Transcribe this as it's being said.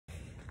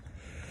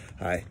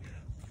Hi.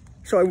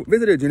 So I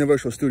visited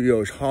Universal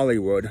Studios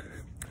Hollywood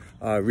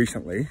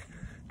recently,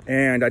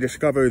 and I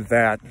discovered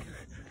that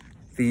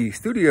the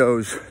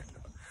studios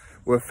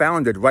were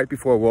founded right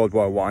before World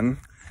War I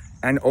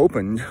and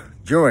opened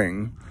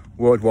during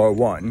World War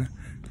I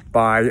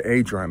by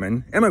a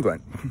German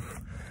immigrant.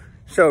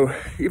 So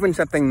even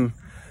something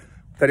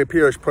that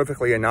appears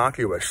perfectly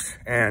innocuous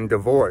and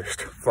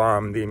divorced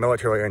from the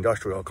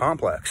military-industrial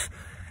complex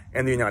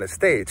in the United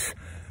States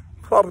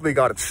probably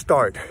got its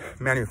start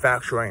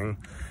manufacturing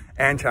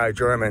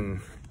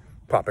anti-German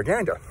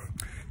propaganda.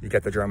 You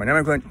get the German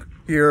immigrant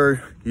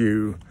here,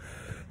 you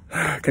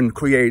can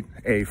create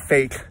a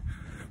fake,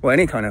 well,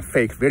 any kind of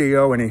fake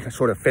video, any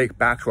sort of fake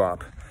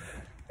backdrop,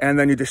 and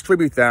then you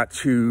distribute that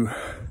to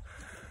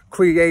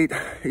create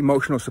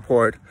emotional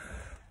support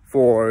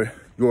for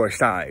your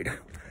side.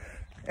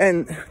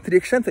 And to the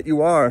extent that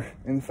you are,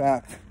 in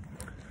fact,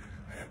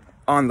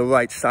 on the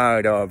right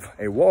side of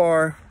a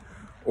war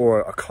or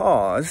a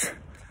cause,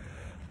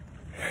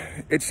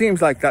 it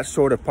seems like that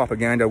sort of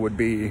propaganda would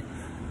be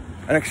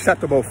an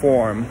acceptable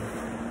form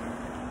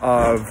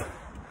of,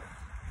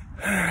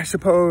 I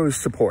suppose,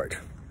 support.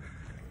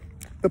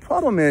 The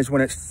problem is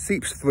when it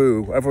seeps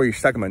through every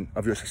segment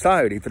of your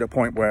society to the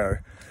point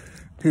where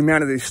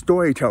humanity's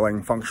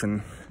storytelling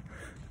function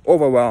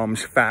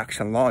overwhelms facts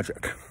and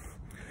logic,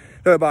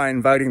 thereby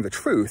inviting the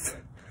truth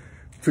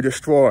to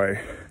destroy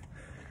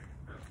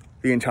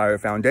the entire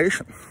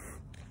foundation.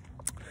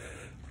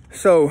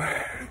 So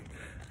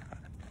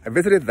I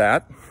visited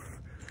that.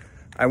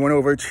 I went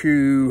over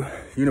to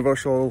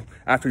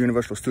after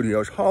Universal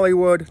Studios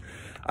Hollywood.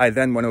 I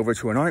then went over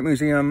to an art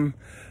museum,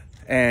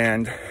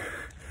 and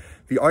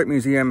the art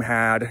museum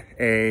had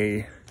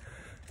a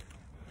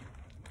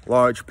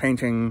large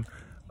painting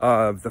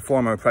of the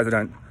former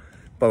President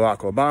Barack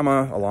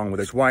Obama, along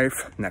with his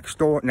wife, right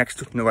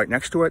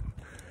next to it.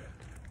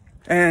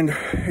 And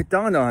it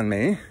dawned on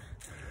me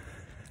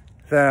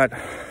that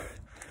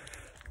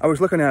I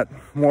was looking at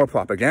more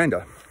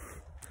propaganda.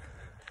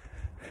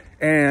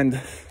 And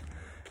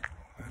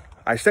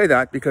I say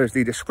that because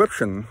the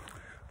description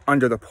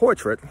under the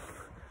portrait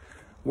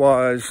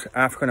was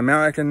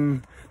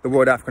African-American. The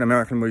word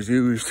African-American was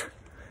used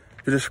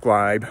to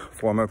describe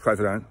former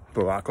President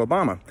Barack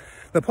Obama.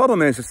 The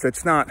problem is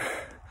it's not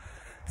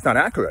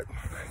accurate.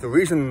 The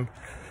reason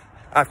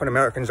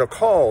African-Americans are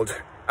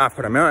called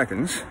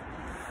African-Americans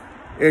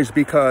is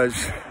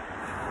because,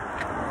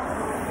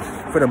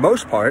 for the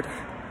most part,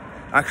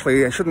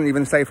 actually, I shouldn't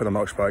even say for the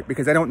most part,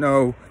 because they don't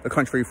know the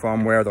country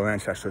from where their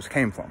ancestors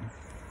came from.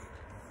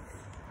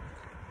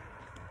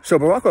 So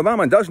Barack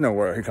Obama does know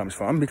where he comes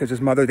from because his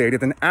mother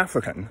dated an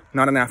African,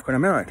 not an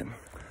African-American.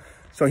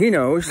 So he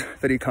knows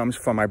that he comes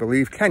from, I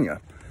believe, Kenya.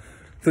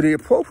 So the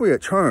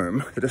appropriate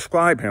term to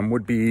describe him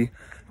would be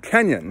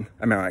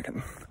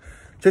Kenyan-American.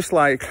 Just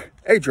like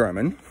a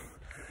German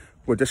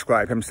would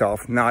describe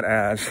himself not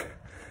as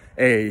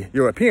a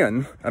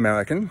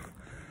European-American,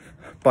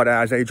 but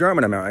as a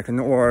German-American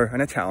or an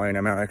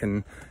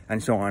Italian-American,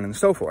 and so on and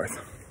so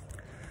forth.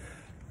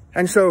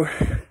 And so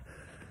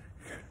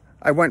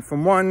I went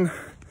from one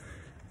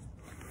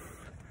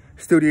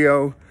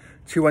studio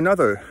to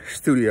another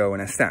studio in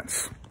a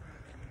sense.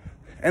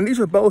 And these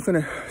are both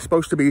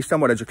supposed to be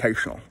somewhat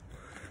educational.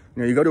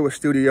 You know, you go to a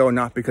studio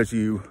not because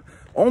you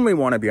only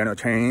want to be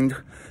entertained,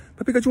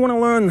 but because you want to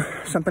learn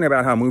something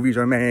about how movies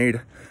are made.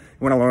 You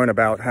want to learn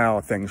about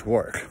how things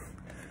work.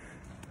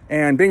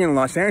 And being in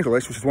Los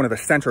Angeles, which is one of the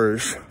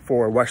centers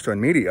for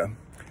Western media,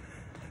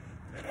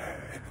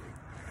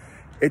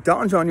 it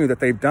dawns on you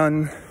that they've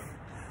done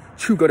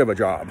too good of a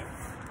job.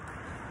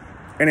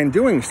 And in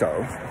doing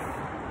so,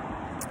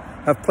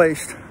 have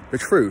placed the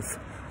truth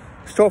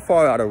so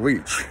far out of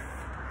reach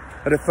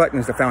that it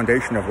threatens the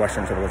foundation of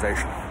Western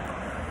civilization.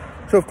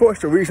 So, of course,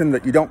 the reason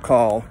that you don't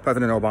call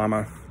President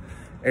Obama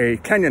a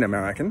Kenyan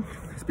American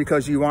is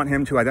because you want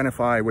him to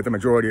identify with the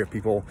majority of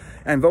people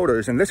and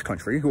voters in this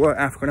country who are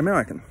African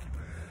American.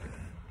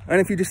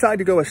 And if you decide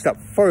to go a step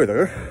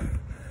further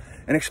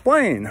and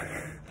explain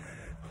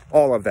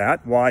all of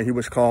that, why he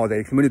was called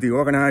a community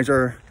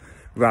organizer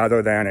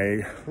rather than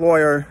a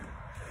lawyer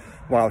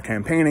while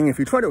campaigning, if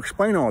you try to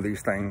explain all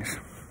these things,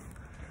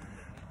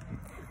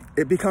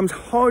 it becomes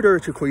harder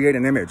to create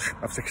an image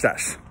of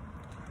success.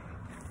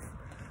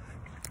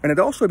 And it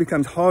also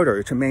becomes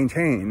harder to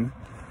maintain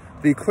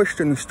the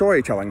Christian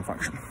storytelling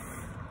function.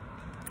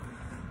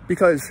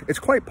 Because it's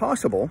quite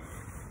possible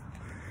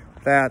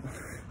that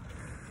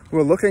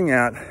we're looking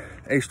at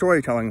a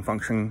storytelling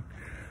function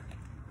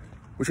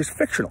which is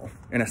fictional,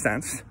 in a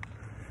sense,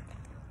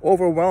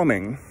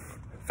 overwhelming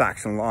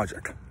facts and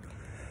logic.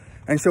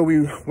 And so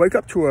we wake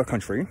up to a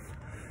country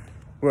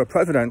where a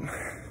president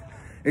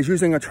is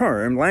using a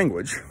term,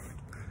 language,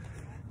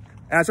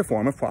 as a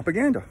form of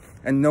propaganda,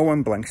 and no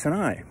one blinks an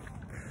eye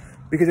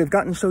because they've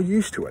gotten so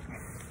used to it.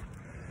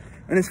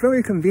 And it's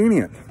very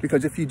convenient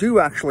because if you do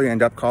actually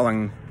end up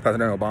calling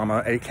President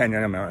Obama a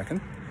Kenyan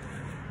American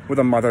with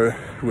a mother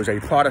who is a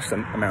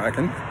Protestant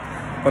American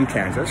from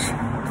Kansas,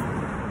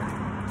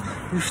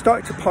 you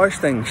start to parse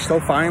things so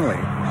finely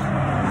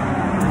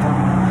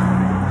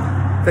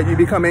that you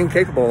become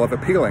incapable of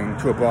appealing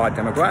to a broad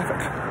demographic.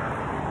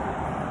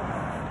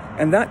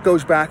 And that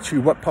goes back to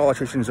what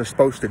politicians are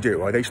supposed to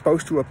do. Are they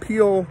supposed to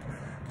appeal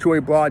to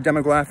a broad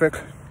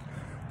demographic,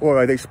 or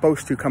are they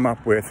supposed to come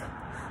up with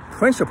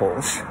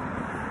principles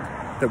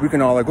that we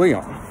can all agree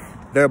on,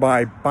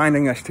 thereby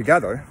binding us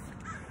together,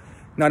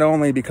 not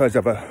only because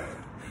of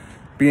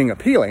being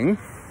appealing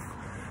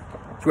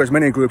to as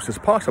many groups as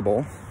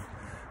possible,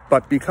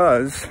 but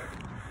because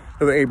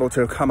they're able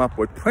to come up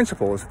with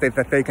principles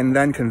that they can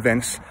then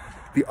convince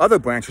the other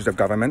branches of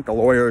government, the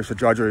lawyers, the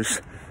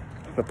judges,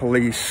 the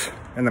police,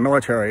 and the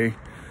military,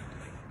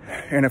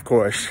 and of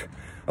course,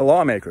 the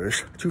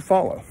lawmakers, to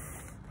follow.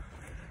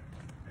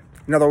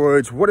 In other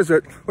words, what does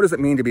it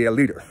mean to be a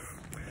leader?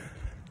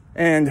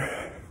 And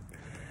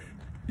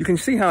you can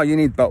see how you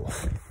need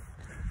both.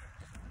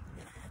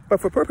 But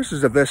for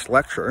purposes of this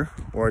lecture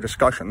or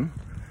discussion,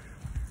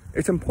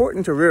 it's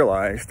important to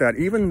realize that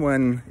even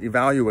when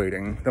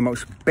evaluating the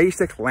most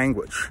basic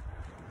language,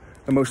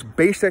 the most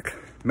basic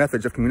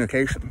methods of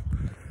communication,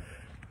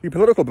 the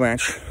political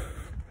branch,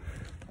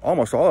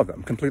 almost all of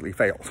them, completely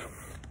failed.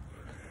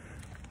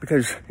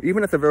 Because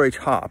even at the very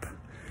top,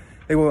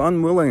 they were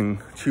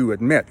unwilling to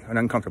admit an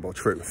uncomfortable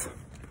truth.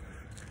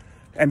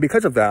 And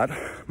because of that,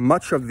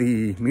 much of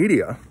the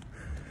media,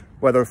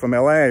 whether from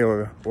LA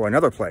or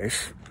another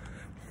place,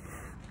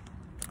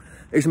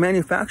 is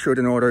manufactured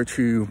in order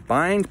to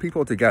bind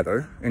people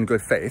together in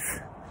good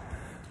faith,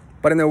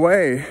 but in a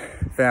way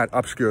that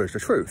obscures the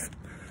truth,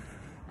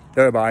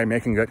 thereby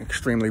making it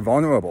extremely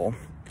vulnerable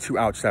to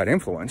outside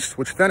influence,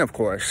 which then, of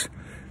course,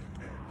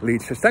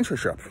 leads to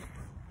censorship.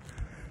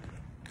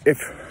 If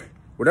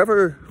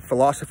whatever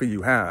philosophy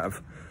you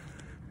have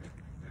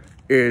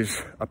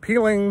is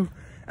appealing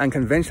and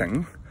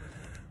convincing,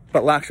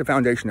 but lacks a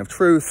foundation of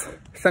truth,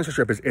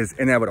 censorship is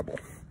inevitable.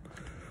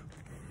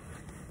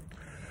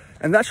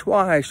 And that's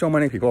why so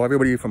many people,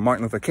 everybody from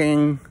Martin Luther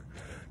King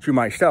to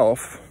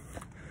myself,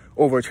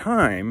 over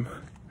time,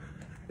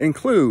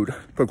 include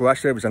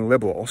progressives and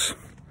liberals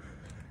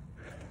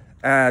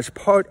as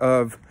part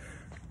of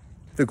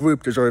the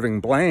group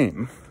deserving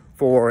blame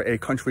for a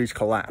country's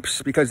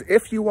collapse. Because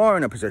if you are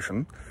in a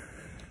position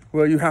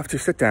where you have to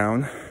sit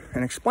down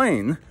and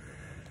explain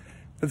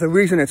that the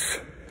reason it's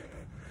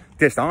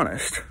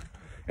dishonest,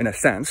 in a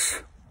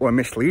sense, or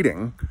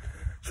misleading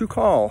to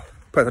call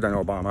President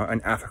Obama an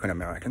African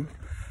American,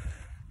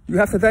 you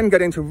have to then get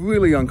into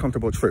really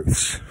uncomfortable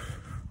truths.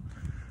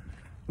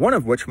 One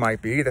of which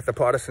might be that the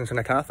Protestants and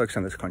the Catholics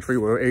in this country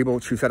were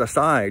able to set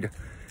aside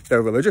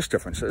their religious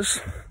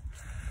differences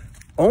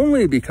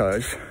only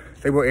because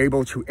they were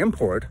able to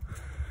import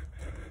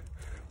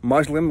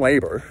Muslim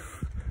labor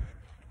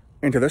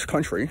into this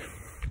country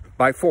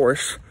by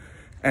force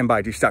and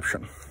by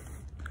deception,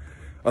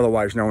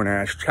 otherwise known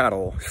as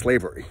chattel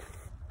slavery.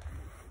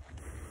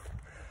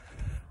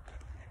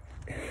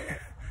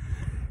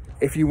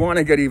 If you want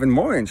to get even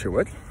more into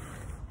it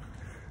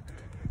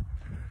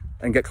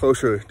and get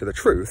closer to the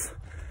truth,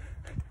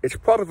 it's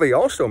probably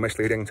also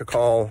misleading to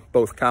call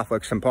both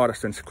Catholics and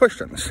Protestants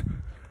Christians.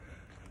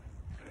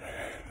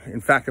 In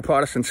fact, the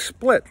Protestants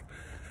split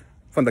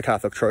from the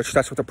Catholic Church.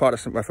 That's what the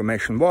Protestant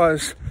Reformation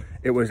was.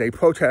 It was a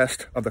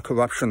protest of the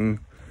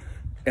corruption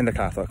in the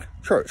Catholic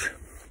Church.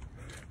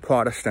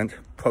 Protestant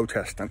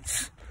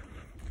Protestants.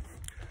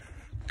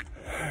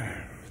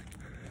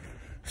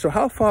 So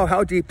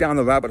how deep down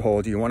the rabbit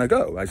hole do you want to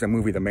go, as the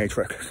movie The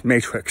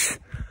Matrix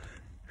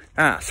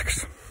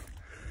asks?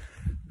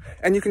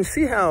 And you can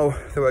see how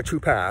there are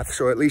two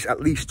paths, or at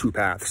least two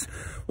paths.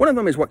 One of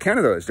them is what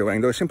Canada is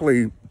doing. They're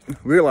simply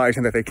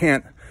realizing that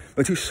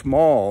they're too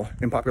small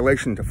in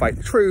population to fight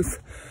the truth,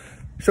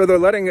 so they're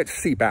letting it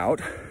seep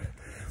out,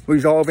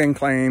 resolving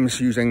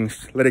claims using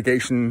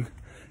litigation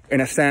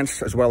in a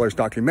sense, as well as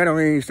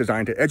documentaries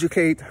designed to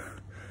educate,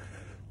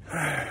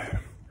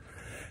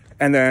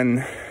 and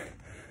then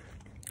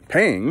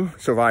paying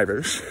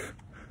survivors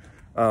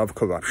of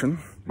corruption,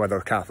 whether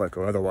Catholic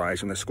or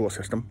otherwise, in the school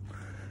system,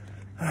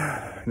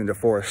 and the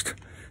forced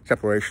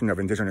separation of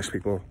indigenous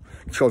people,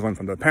 children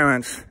from their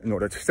parents, in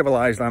order to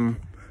civilize them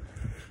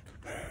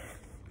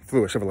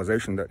through a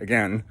civilization that,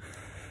 again,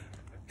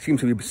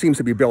 seems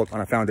to be built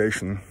on a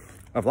foundation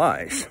of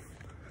lies,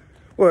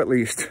 or at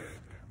least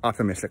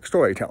optimistic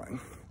storytelling.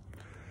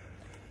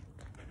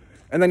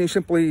 And then you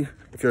simply,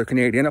 if you're a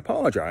Canadian,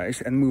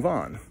 apologize and move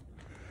on.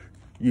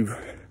 You've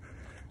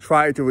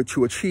tried to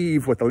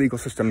achieve what the legal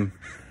system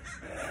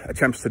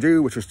attempts to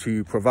do, which is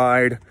to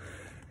provide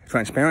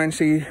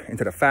transparency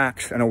into the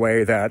facts in a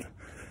way that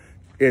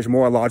is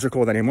more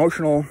logical than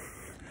emotional,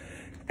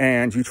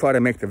 and you try to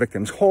make the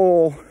victims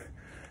whole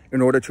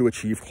in order to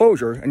achieve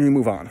closure, and you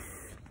move on.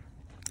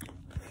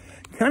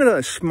 Canada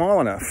is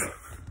small enough,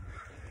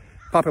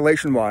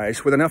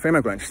 population-wise, with enough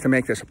immigrants to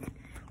make this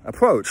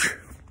approach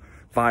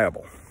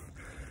viable.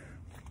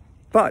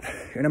 But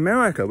in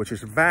America, which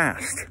is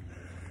vast,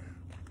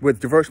 with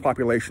diverse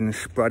populations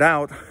spread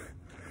out,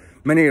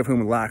 many of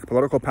whom lack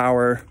political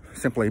power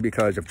simply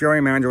because of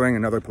gerrymandering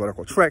and other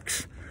political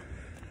tricks,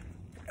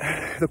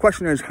 the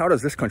question is, how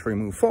does this country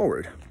move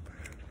forward?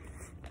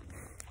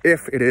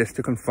 if it is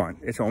to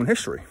confront its own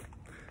history?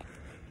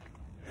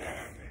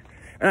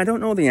 And I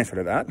don't know the answer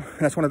to that.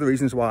 That's one of the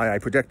reasons why I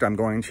predict I'm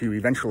going to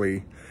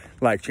eventually,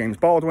 like James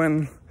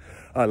Baldwin,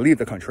 leave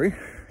the country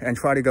and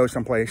try to go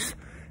someplace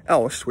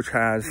else which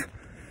has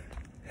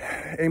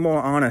a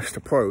more honest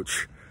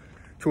approach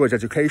towards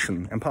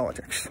education and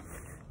politics.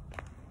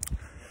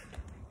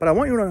 But I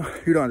want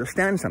you to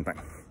understand something.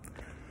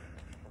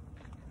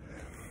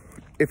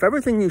 If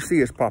everything you see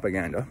is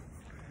propaganda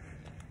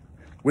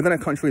within a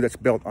country that's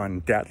built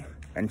on debt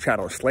and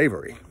chattel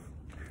slavery,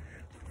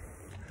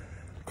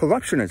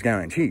 corruption is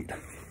guaranteed,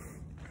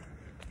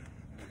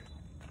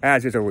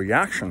 as is a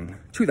reaction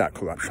to that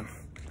corruption.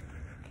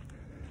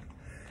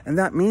 And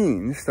that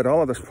means that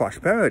all of this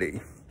prosperity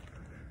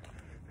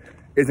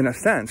is, in a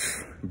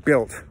sense,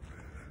 built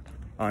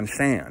on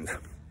sand.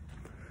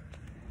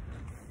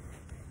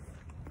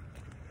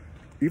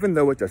 Even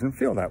though it doesn't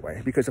feel that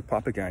way, because the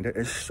propaganda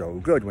is so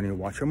good. When you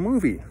watch a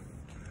movie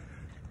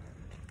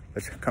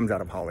that comes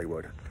out of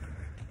Hollywood,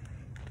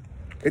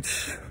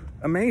 it's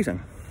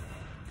amazing.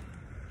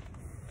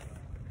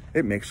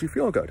 It makes you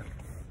feel good.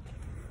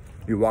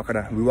 We walk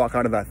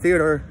out of that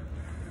theater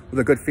with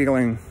a good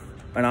feeling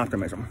and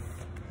optimism.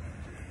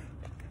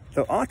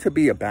 There ought to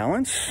be a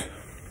balance.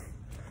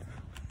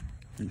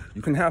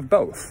 You can have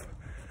both.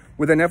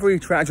 Within every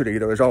tragedy,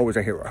 there is always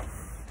a hero.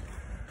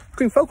 You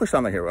can focus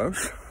on the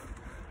heroes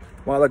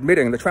while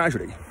admitting the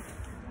tragedy.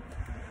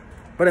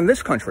 But in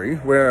this country,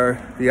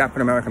 where the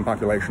African American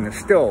population is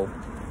still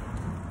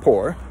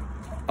poor,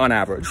 on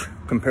average,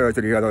 compared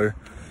to the other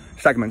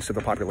segments of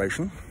the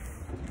population,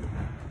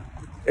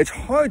 it's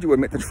hard to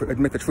admit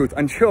the truth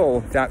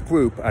until that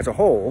group as a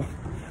whole,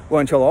 or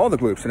until all the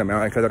groups in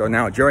America that are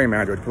now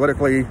gerrymandered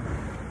politically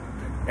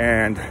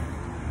and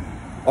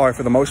are,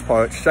 for the most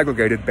part,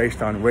 segregated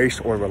based on race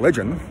or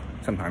religion,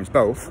 sometimes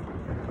both.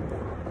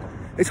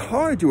 It's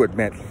hard to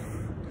admit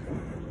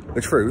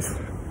the truth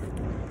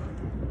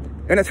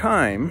in a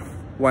time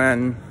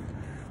when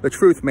the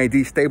truth may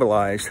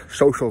destabilize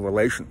social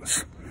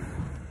relations.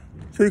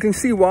 So you can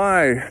see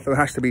why there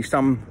has to be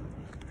some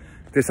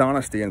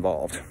dishonesty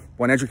involved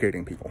when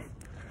educating people.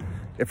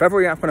 If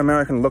every African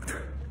American looked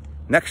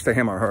next to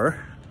him or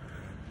her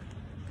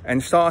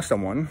and saw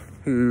someone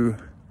who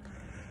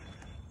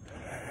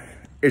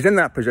is in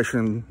that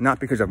position not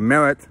because of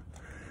merit,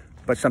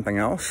 but something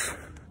else,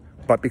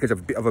 but because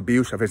of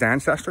abuse of his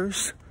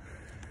ancestors,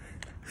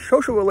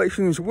 social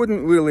relations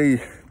wouldn't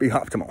really be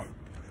optimal.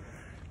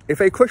 If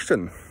a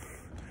Christian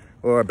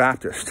or a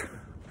Baptist,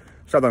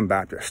 Southern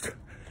Baptist,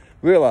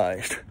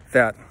 realized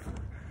that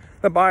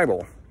the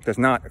Bible does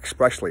not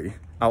expressly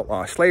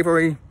outlaw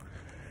slavery,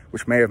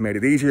 which may have made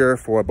it easier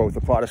for both the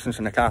Protestants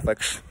and the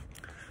Catholics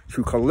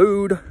to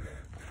collude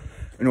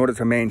in order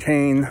to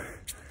maintain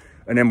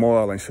an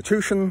immoral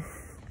institution,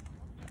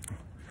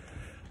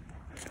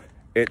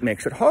 it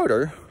makes it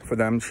harder for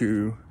them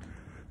to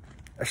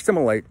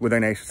assimilate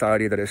within a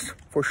society that is,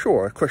 for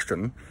sure,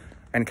 Christian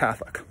and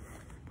Catholic,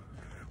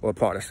 or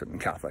Protestant and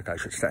Catholic, I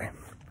should say.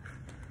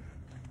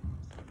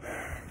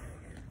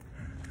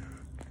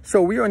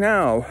 So we are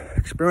now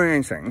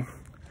experiencing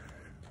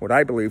what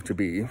I believe to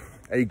be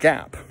a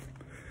gap,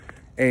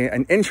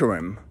 an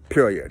interim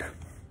period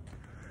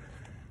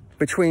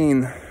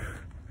between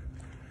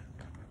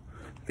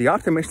the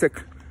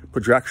optimistic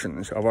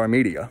projections of our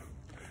media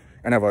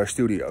and of our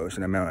studios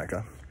in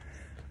America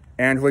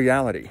and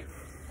reality.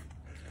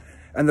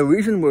 And the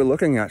reason we're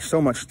looking at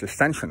so much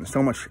dissension,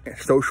 so much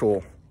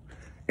social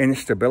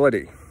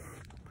instability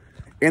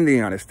in the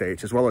United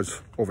States as well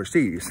as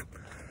overseas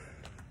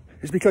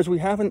is because we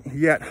haven't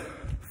yet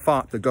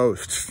fought the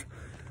ghosts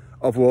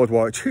of World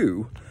War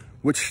II,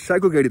 which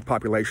segregated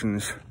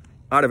populations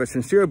out of a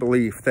sincere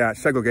belief that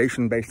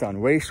segregation based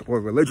on race or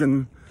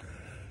religion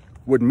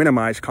would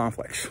minimize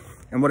conflicts.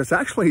 And what it's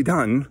actually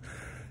done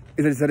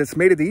is that it's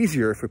made it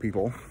easier for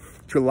people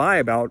to lie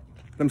about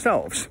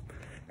themselves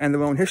and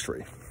their own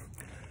history.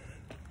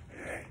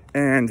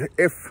 And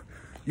if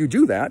you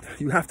do that,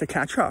 you have to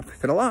catch up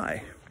to the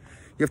lie.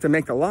 You have to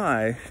make the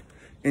lie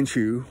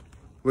into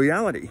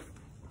reality.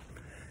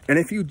 And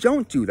if you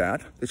don't do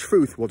that, the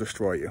truth will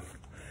destroy you.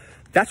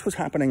 That's what's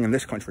happening in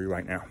this country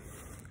right now.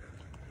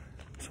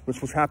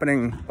 It's what's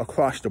happening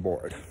across the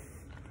board.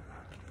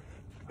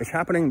 It's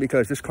happening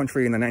because this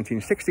country in the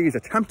 1960s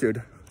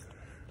attempted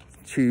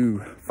to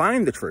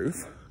find the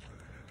truth,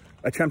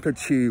 attempted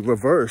to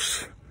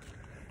reverse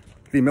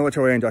the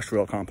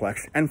military-industrial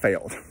complex, and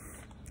failed.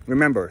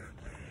 Remember,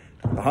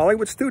 the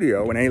Hollywood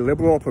studio in a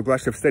liberal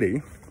progressive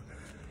city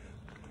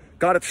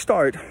got its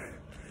start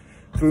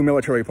through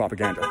military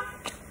propaganda.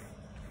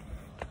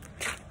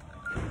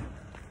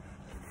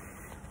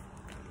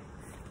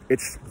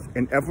 It's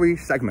in every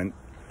segment,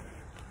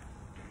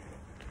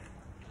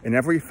 in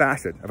every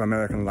facet of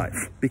American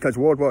life, because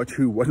World War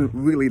II wasn't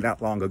really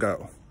that long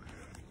ago.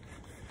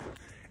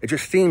 It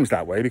just seems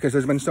that way because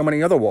there's been so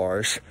many other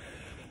wars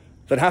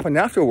that happened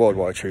after World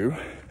War II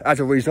as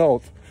a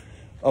result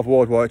of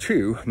World War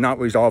II not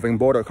resolving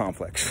border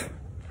conflicts.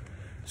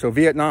 So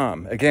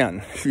Vietnam,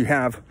 again, you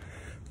have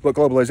what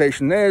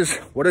globalization is.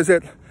 What is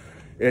it?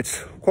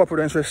 It's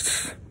corporate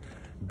interests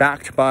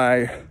backed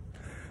by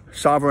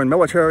sovereign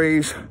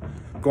militaries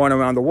going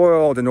around the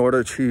world in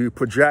order to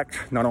project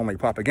not only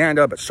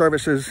propaganda, but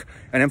services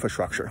and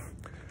infrastructure.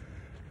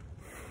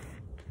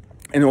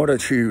 In order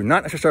to,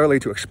 not necessarily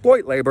to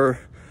exploit labor,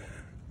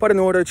 but in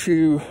order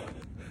to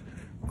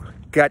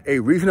get a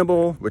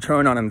reasonable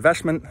return on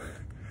investment,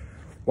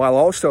 while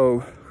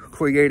also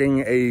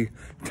creating a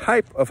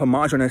type of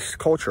homogenous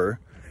culture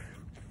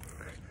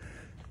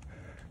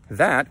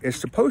that is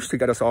supposed to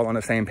get us all on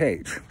the same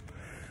page.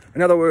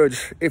 In other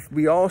words, if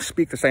we all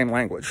speak the same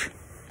language,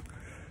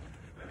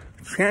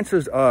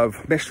 chances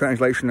of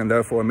mistranslation and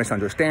therefore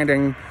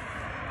misunderstanding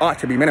ought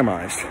to be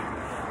minimized.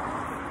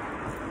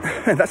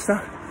 And that's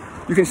not,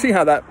 you can see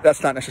how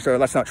that's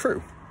not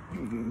true.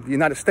 The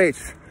United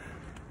States,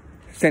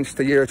 since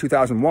the year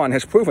 2001,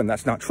 has proven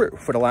that's not true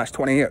for the last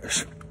 20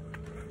 years.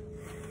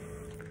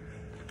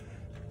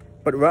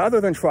 But rather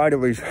than try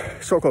to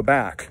circle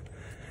back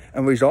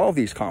and resolve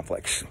these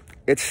conflicts,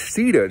 it's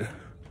seeded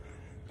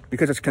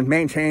because it can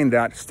maintain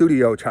that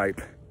studio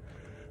type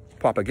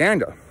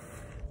propaganda.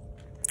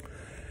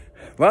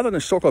 Rather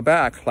than circle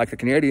back like the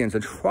Canadians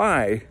and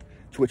try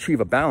to achieve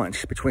a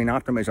balance between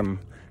optimism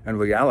and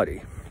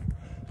reality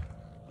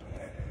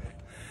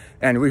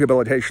and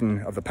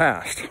rehabilitation of the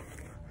past,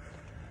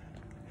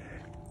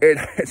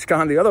 it's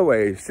gone the other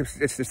way.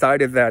 It's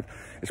decided that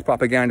its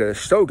propaganda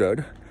is so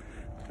good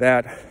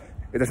that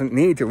it doesn't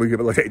need to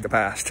rehabilitate the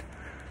past.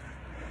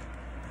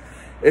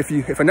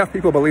 If enough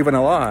people believe in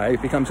a lie,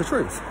 it becomes the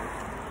truth,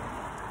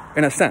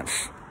 in a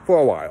sense, for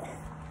a while.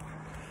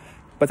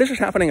 But this is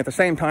happening at the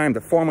same time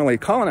that formerly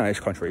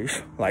colonized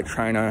countries, like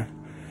China,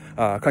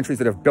 countries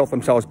that have built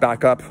themselves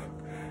back up,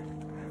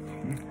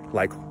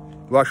 like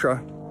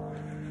Russia,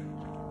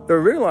 they're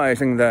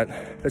realizing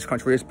that this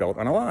country is built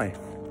on a lie.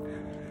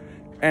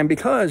 And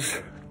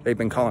because they've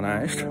been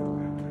colonized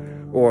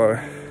or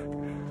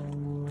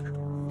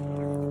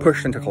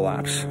pushed into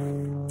collapse,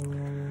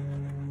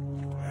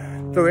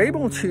 they're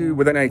able to,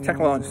 within a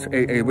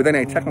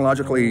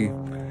technologically,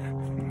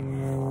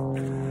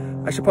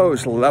 I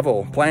suppose,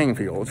 level playing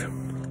field,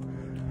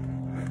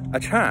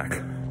 attack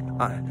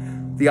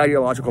the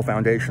ideological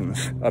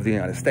foundations of the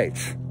United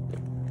States.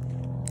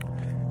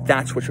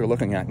 That's what you're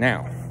looking at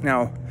now.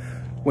 Now,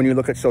 when you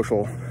look at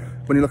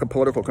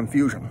political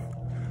confusion,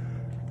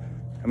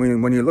 I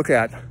mean, when you look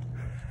at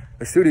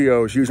the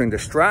studios using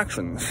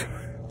distractions,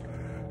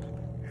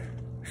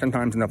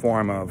 sometimes in the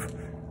form of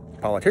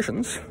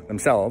politicians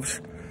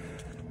themselves,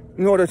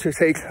 in order to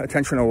take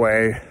attention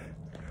away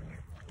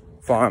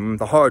from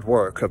the hard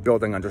work of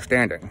building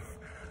understanding,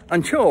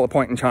 until a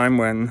point in time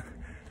when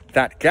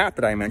that gap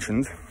that I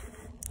mentioned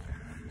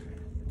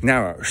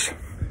narrows.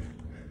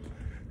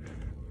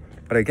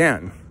 But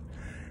again,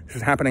 this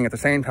is happening at the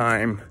same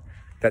time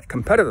that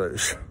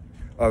competitors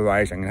are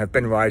rising and have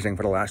been rising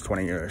for the last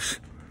 20 years,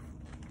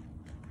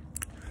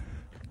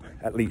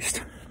 at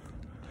least,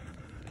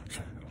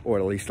 or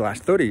at least the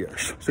last 30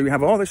 years. So you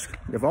have all this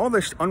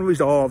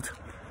unresolved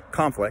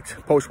conflict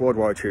post-World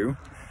War II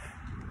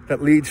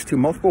that leads to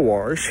multiple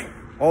wars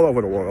all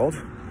over the world,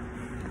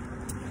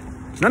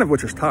 none of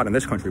which is taught in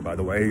this country, by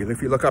the way.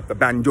 If you look up the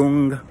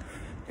Bandung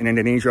in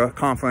Indonesia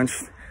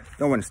conference,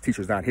 no one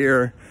teaches that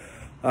here.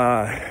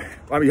 I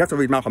mean, you have to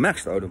read Malcolm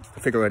X, though, to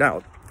figure it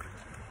out.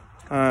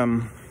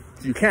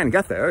 You can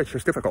get there, it's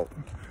just difficult.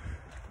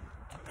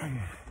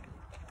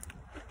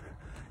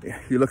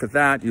 You look at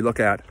that, you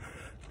look at,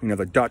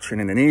 the Dutch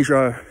in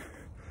Indonesia,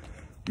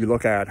 you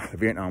look at the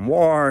Vietnam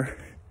War,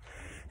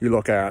 you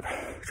look at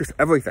just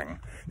everything.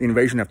 The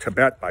invasion of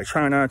Tibet by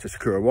China to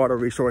secure water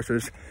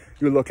resources.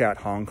 You look at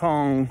Hong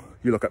Kong,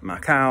 you look at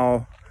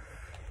Macau.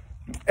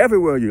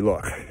 Everywhere you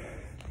look,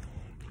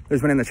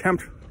 there's been an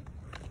attempt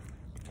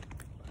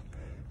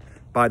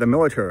by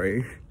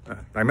military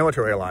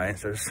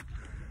alliances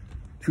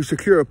to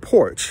secure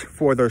ports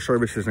for their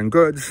services and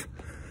goods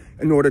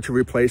in order to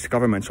replace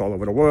governments all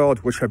over the world,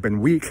 which have been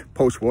weak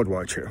post-World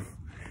War II,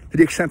 to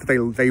the extent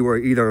that they were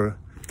either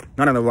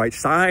not on the right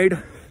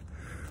side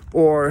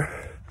or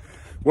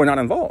were not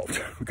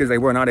involved because they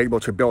were not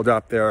able to build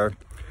up their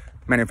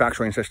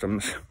manufacturing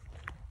systems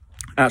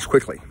as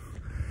quickly.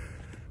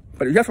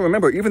 But you have to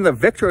remember, even the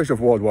victors of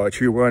World War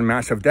II were in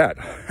massive debt.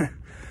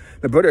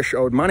 The British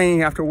owed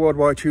money after World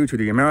War II to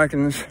the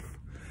Americans.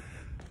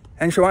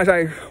 And so as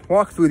I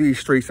walk through these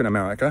streets in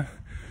America,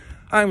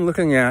 I'm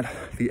looking at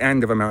the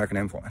end of American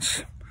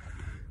influence,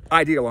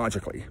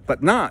 ideologically,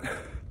 but not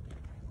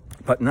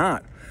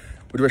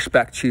with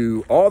respect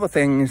to all the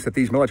things that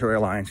these military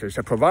alliances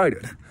have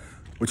provided,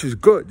 which is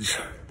goods,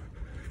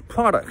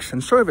 products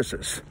and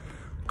services,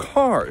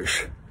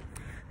 cars.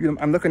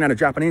 I'm looking at a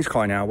Japanese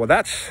car now. Well,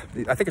 I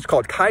think it's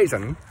called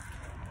Kaizen,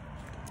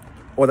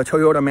 or the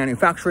Toyota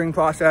manufacturing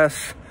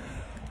process.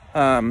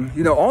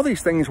 All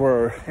these things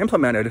were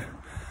implemented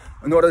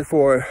in order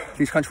for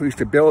these countries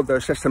to build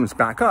their systems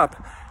back up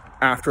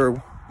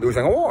after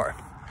losing a war,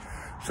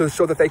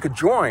 so that they could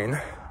join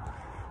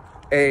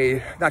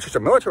not just a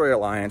military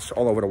alliance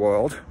all over the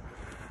world,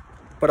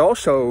 but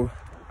also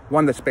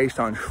one that's based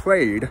on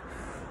trade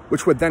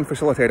which would then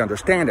facilitate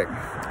understanding.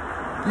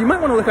 You might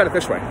want to look at it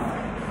this way.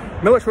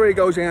 Military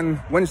goes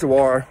in, wins the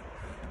war,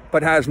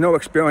 but has no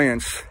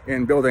experience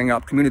in building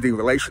up community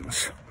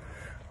relations.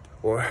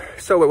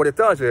 So what it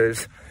does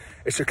is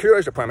it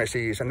secures the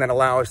premises and then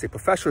allows the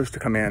professors to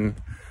come in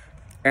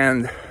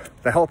and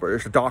the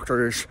helpers, the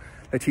doctors,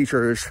 the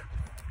teachers,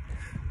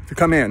 to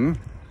come in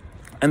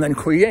and then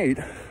create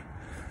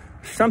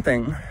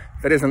something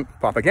that isn't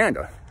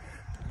propaganda,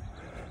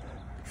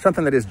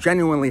 something that is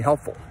genuinely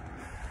helpful.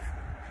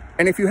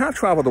 And if you have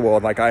traveled the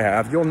world like I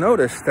have, you'll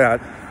notice that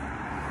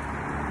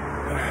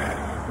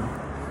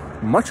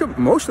most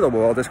of the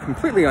world is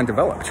completely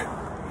undeveloped.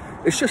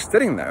 It's just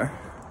sitting there,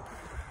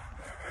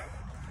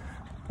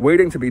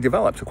 waiting to be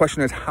developed. The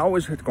question is, how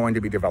is it going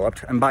to be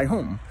developed and by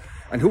whom?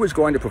 And who is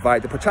going to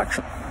provide the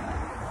protection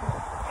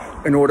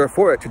in order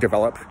for it to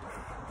develop?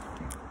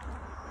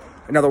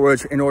 In other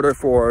words, in order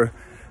for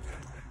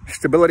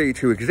stability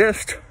to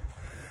exist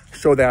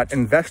so that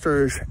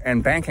investors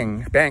and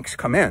banks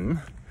come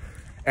in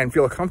and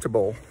feel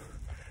comfortable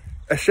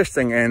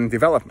assisting in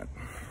development.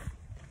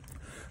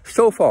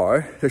 So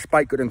far,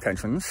 despite good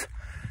intentions,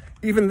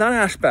 even that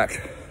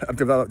aspect of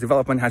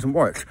development hasn't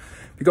worked.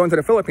 If you go into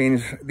the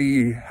Philippines,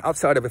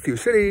 outside of a few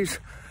cities,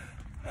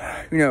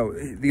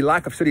 the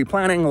lack of city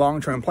planning,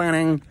 long-term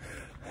planning,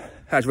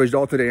 has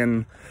resulted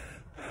in,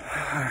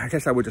 I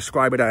guess I would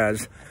describe it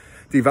as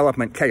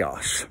development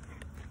chaos.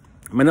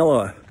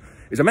 Manila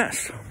is a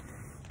mess.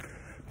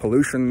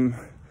 Pollution,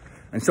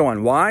 and so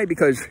on. Why?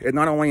 Because it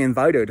not only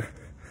invited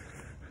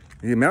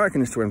the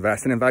Americans to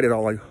invest and invited a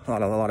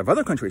lot of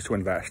other countries to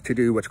invest to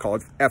do what's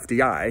called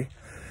FDI,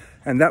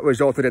 and that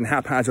resulted in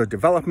haphazard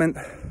development,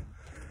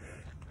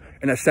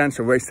 in a sense,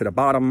 a race to the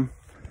bottom,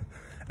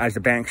 as the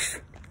banks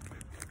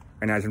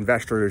and as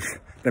investors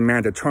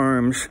demanded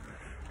terms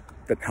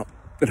that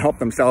help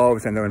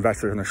themselves and their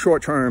investors in the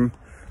short term,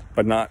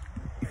 but not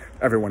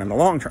everyone in the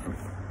long term.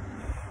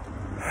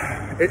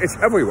 It's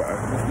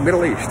everywhere,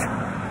 Middle East.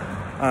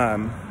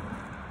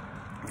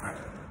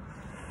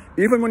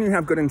 Even when you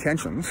have good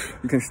intentions,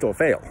 you can still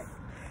fail.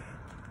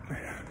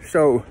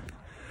 So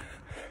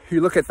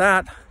you look at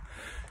that,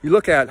 you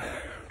look at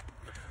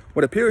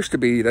what appears to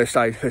be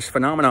this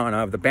phenomenon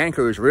of the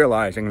bankers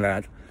realizing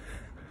that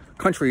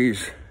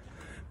countries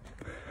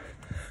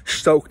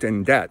soaked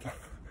in debt,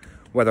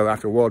 whether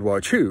after World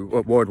War II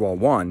or World War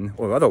I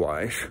or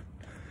otherwise,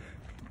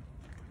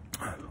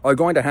 are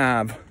going to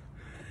have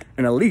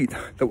an elite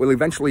that will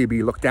eventually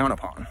be looked down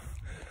upon.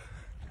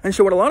 And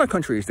so what a lot of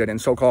countries did in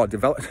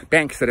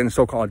banks that in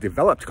so-called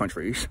developed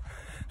countries,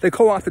 they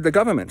co-opted the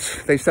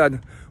governments. They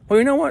said, well,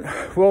 you know what?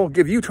 We'll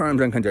give you terms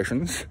and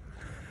conditions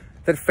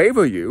that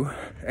favor you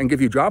and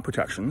give you job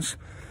protections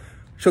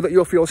so that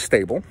you'll feel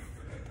stable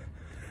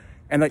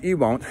and that you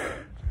won't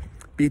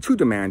be too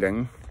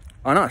demanding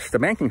on us, the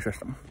banking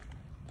system.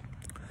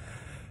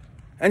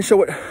 And so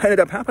what ended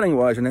up happening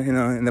was,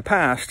 in the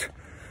past,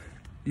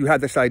 you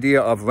had this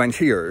idea of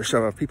rentiers,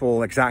 of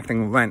people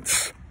exacting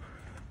rents,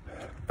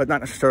 but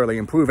not necessarily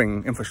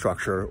improving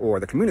infrastructure or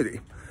the community.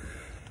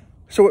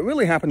 So what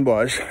really happened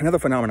was, another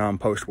phenomenon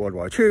post-World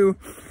War II,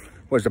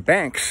 was the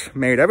banks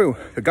made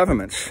the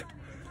governments,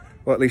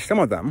 or at least some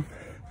of them,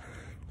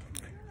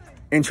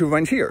 into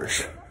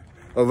rentiers,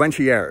 or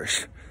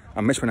rentiers.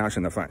 I'm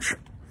mispronouncing the French.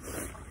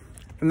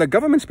 And the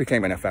governments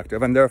became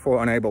ineffective and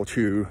therefore unable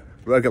to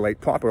regulate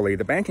properly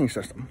the banking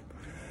system,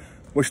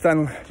 which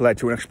then led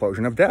to an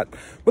explosion of debt.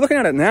 We're looking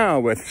at it now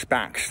with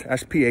SPACs,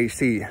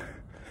 S-P-A-C,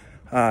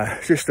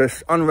 just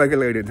this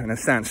unregulated, in a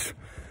sense,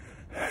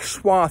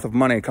 swath of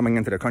money coming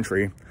into the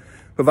country,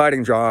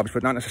 providing jobs,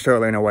 but not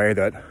necessarily in a way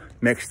that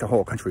makes the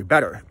whole country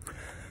better.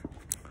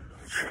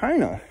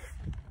 China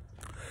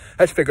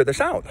has figured this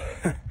out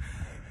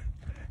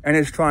and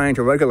is trying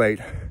to regulate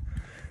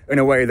in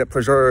a way that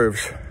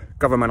preserves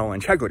governmental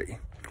integrity.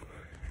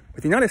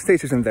 But the United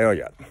States isn't there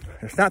yet.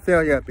 It's not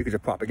there yet because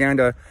of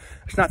propaganda.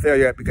 It's not there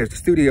yet because the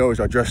studios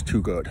are just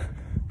too good.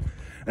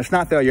 It's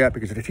not there yet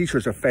because the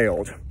teachers have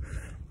failed.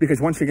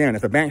 Because once again,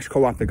 if the banks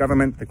co-opt the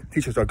government, the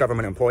teachers are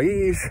government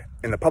employees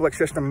in the public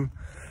system,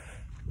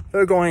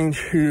 they're going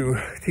to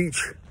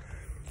teach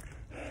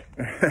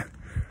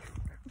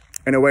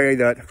in a way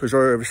that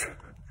preserves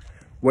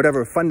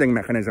whatever funding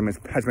mechanism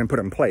has been put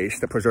in place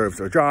that preserves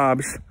their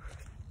jobs.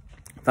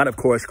 That, of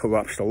course,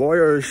 corrupts the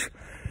lawyers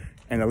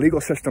and the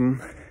legal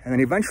system. And then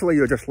eventually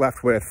you're just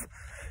left with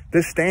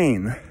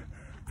disdain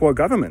for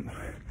government,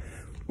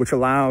 which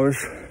allows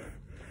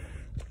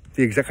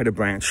the executive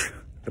branch,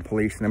 the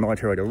police and the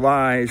military, to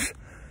rise,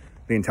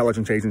 the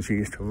intelligence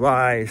agencies to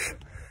rise,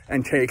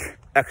 and take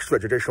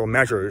extrajudicial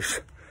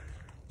measures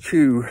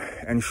to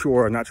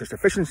ensure not just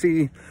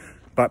efficiency,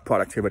 but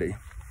productivity.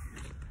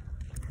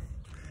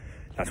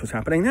 That's what's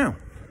happening now,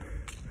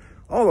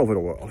 all over the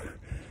world.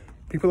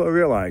 People are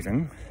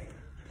realizing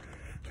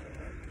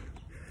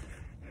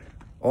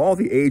all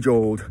the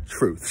age-old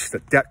truths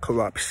that debt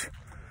corrupts,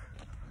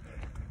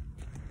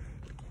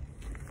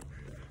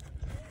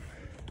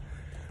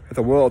 that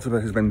the world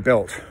has been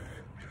built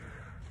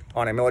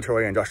on a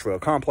military-industrial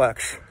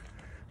complex,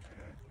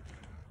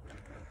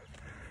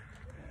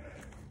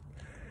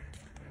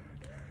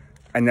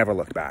 and never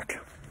looked back.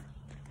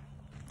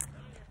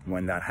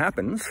 When that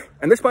happens,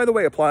 and this, by the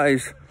way,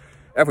 applies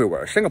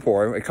everywhere.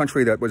 Singapore, a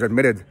country that was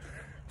admitted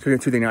to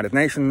the United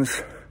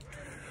Nations,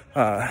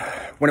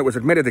 when it was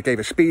admitted, it gave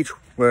a speech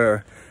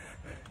where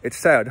it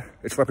said,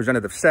 its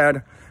representative said,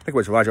 I think it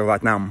was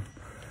Rajaratnam,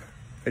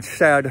 it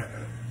said,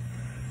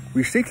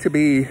 "We seek to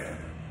be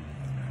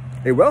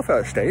a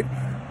welfare state,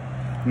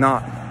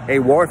 not a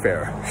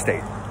warfare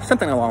state."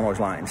 Something along those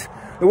lines.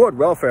 The word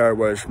welfare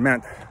was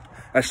meant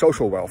as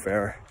social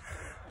welfare,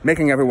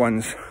 making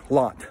everyone's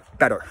lot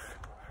better.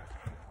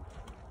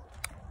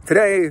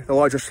 Today, the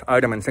largest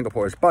item in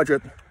Singapore's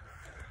budget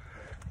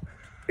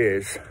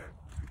is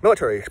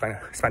military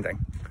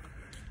spending.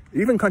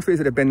 Even countries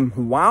that have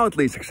been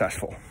wildly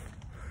successful,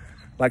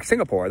 like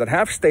Singapore, that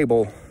have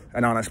stable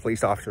and honest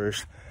police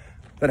officers,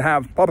 that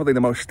have probably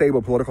the most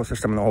stable political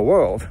system in the whole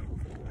world,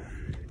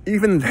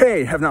 even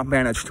they have not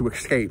managed to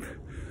escape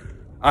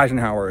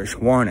Eisenhower's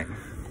warning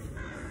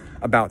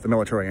about the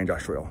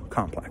military-industrial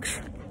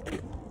complex.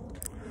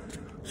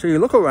 So you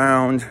look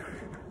around,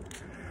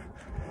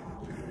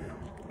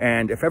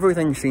 and if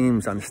everything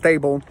seems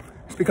unstable,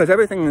 it's because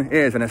everything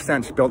is, in a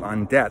sense, built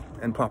on debt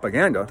and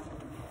propaganda,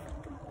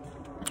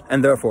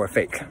 and therefore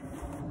fake.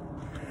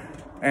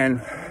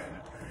 And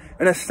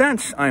in a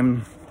sense,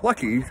 I'm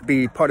lucky to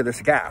be part of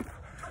this gap,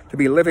 to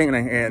be living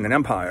in an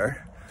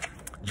empire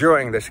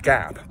during this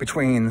gap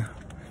between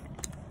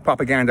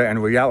propaganda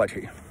and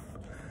reality,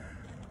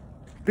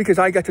 because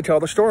I get to tell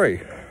the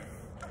story.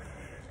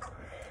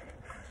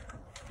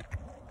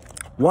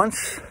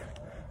 Once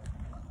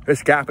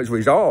this gap is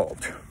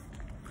resolved,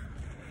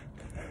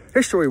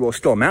 history will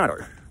still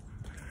matter,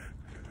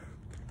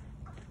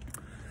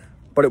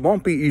 but it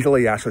won't be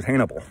easily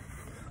ascertainable,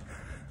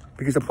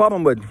 because the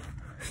problem with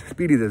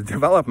speedy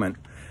development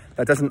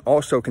that doesn't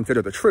also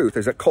consider the truth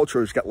is that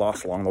cultures get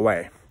lost along the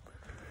way.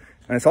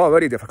 And it's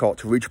already difficult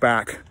to reach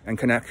back and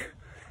connect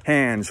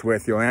hands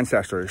with your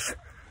ancestors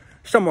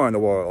somewhere in the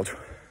world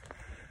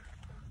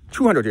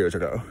 200 years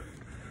ago,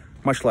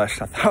 much less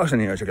 1,000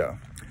 years ago.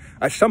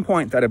 At some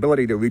point, that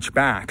ability to reach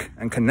back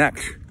and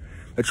connect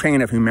the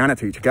chain of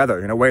humanity together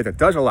in a way that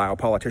does allow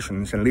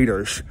politicians and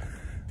leaders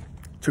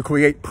to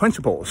create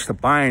principles to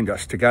bind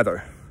us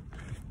together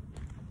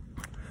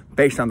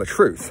based on the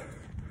truth,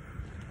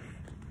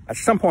 at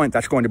some point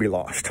that's going to be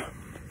lost.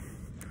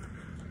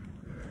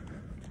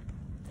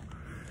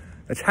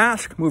 The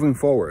task moving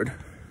forward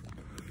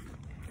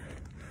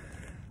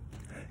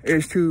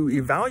is to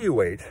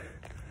evaluate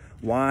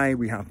why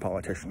we have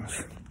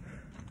politicians,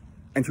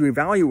 and to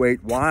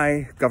evaluate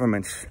why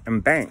governments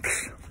and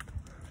banks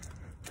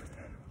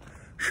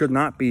should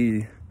not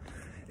be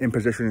in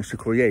positions to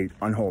create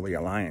unholy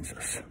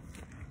alliances.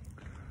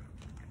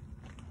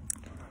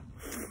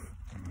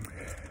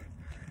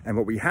 And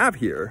what we have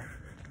here,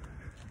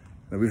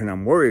 the reason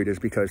I'm worried is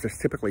because this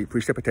typically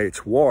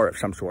precipitates war of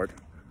some sort,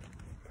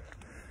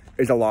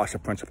 is a loss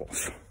of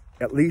principles,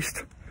 at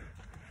least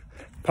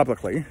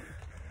publicly,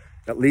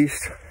 at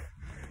least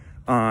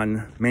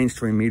on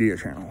mainstream media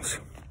channels.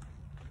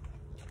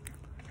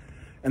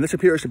 And this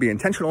appears to be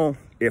intentional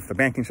if the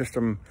banking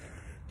system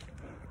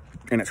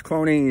and its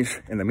cronies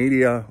in the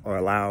media are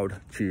allowed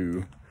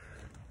to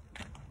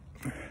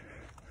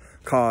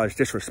cause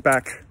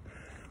disrespect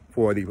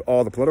for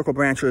all the political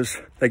branches.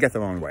 They get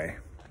their own way.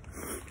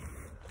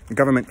 The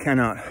government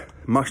cannot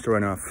muster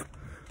enough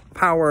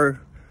power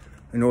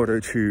in order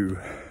to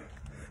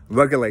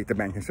regulate the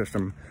banking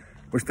system,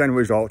 which then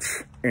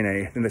results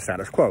in the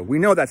status quo. We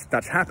know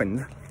that's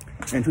happened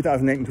in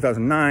 2008 and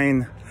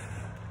 2009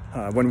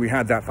 when we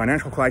had that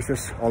financial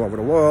crisis all over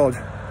the world.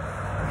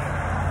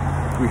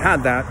 We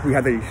had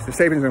the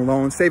savings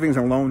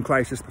and loan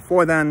crisis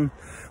before then.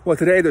 Well,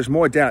 today there's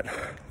more debt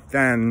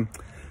than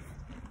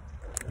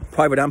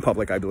private and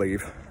public, I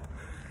believe,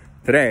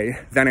 today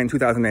than in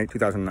 2008,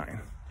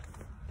 2009.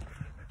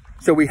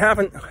 So we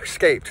haven't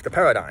escaped the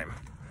paradigm.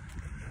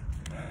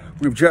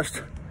 We've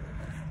just,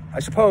 I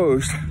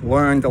suppose,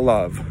 learned to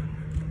love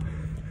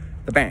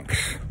the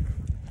banks.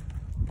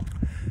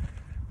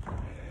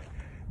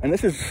 And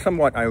this is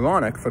somewhat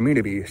ironic for me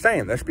to be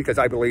saying this, because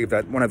I believe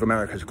that one of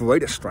America's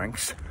greatest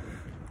strengths,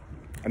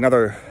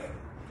 another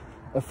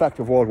effect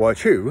of World War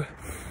II,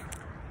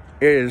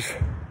 is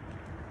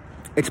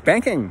its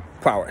banking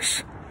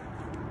prowess.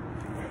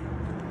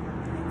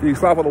 If you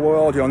travel the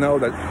world, you'll know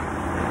that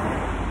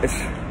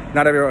it's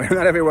not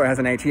everywhere has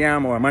an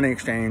ATM or a money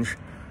exchange.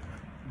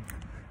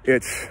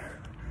 It's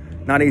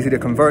not easy to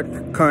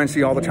convert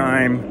currency all the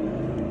time.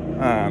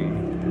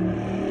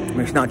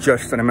 It's not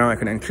just an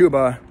American in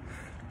Cuba.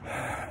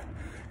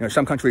 You know,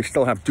 some countries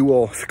still have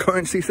dual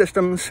currency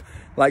systems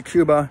like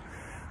Cuba.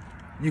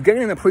 You get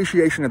an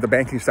appreciation of the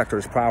banking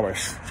sector's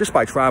prowess just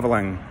by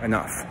traveling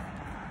enough.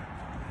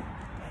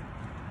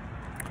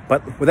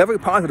 But with every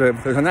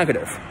positive, there's a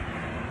negative.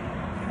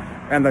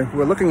 And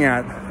we're looking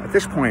at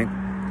this point,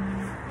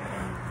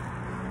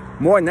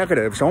 more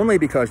negatives only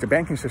because the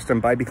banking system,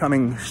 by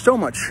becoming so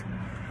much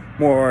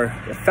more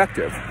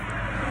effective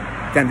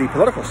than the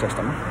political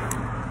system,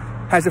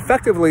 has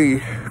effectively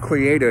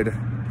created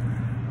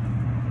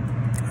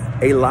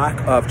a lack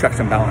of checks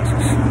and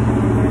balances.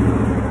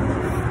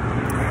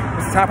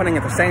 This is happening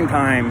at the same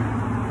time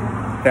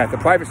that the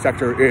private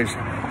sector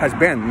has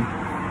been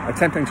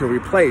attempting to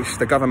replace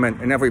the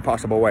government in every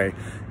possible way.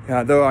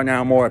 There are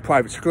now more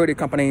private security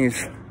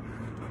companies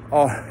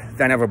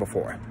than ever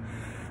before.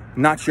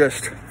 Not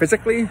just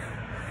physically,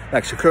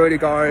 like security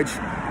guards,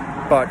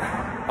 but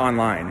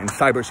online in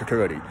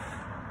cybersecurity.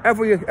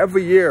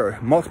 Every year,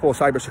 multiple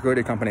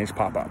cybersecurity companies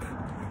pop up.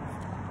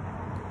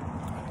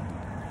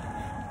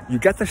 You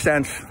get the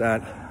sense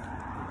that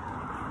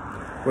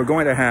we're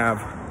going to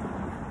have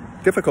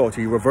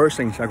difficulty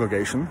reversing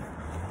segregation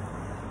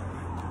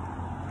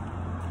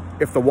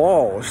if the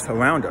walls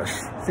around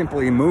us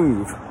simply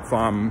move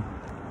from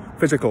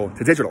physical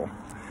to digital.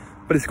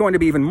 But it's going to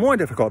be even more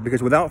difficult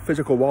because without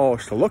physical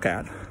walls to look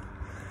at,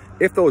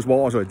 if those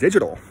walls are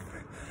digital,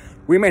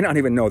 we may not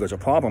even know there's a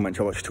problem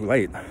until it's too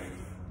late.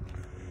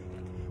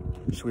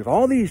 So we have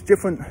all these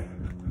different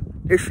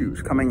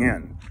issues coming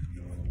in.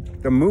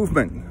 The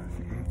movement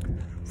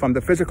from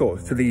the physical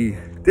to the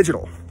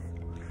digital,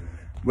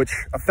 which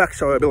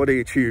affects our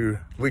ability to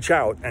reach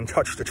out and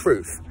touch the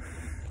truth.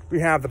 We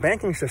have the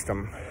banking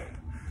system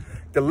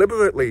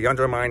deliberately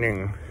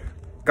undermining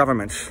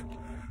governments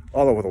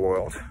all over the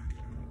world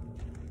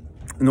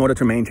in order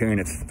to maintain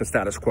the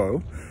status quo,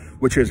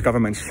 which is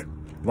governments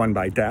run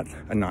by debt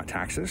and not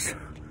taxes.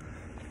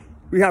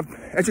 We have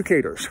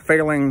educators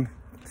failing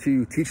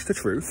to teach the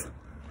truth,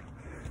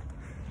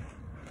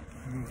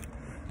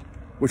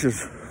 which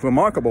is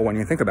remarkable when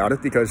you think about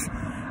it, because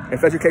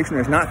if education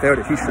is not there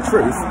to teach the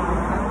truth,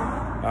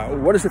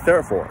 what is it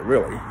there for,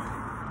 really?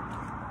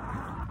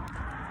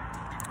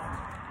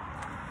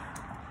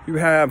 You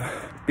have,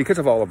 because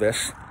of all of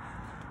this,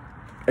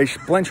 a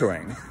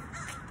splintering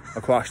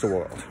across the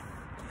world,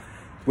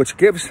 which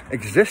gives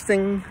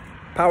existing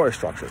power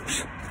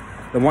structures,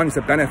 the ones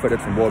that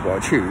benefited from World War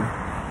II,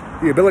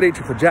 the ability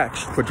to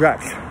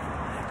project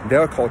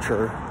their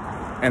culture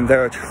and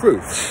their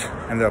truths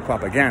and their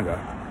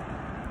propaganda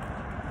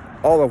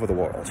all over the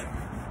world,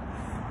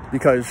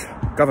 because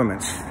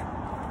governments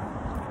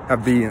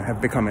have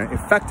become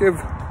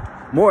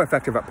more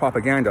effective at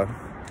propaganda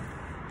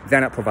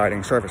than at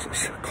providing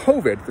services.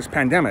 COVID, this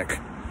pandemic,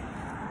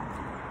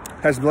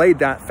 has laid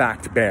that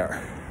fact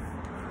bare.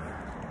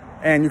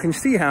 And you can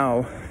see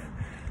how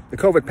the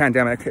COVID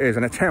pandemic is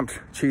an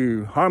attempt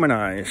to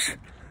harmonize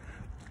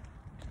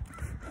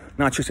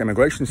not just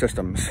immigration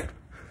systems,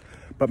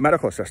 but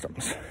medical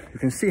systems. You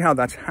can see how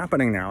that's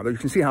happening now. You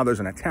can see how there's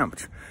an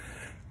attempt.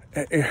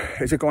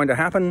 Is it going to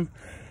happen?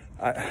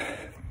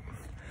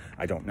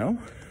 I don't know.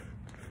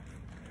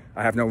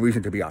 I have no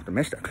reason to be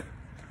optimistic.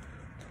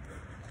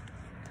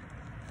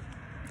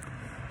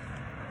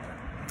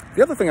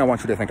 The other thing I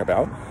want you to think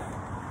about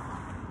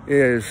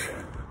is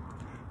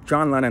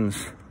John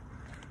Lennon's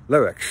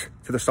lyrics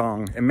to the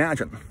song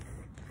Imagine,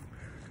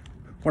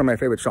 one of my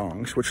favorite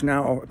songs, which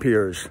now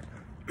appears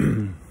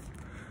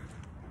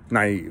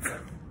naive.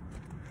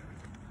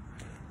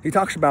 He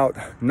talks about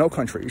no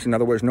countries, in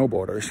other words, no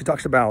borders. He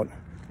talks about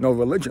no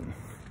religion.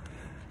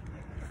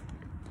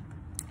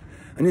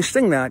 And you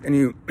sing that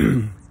and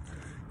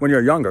when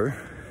you're younger,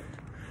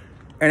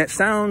 and it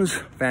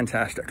sounds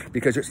fantastic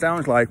because it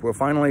sounds like we're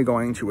finally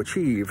going to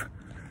achieve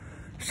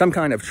some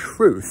kind of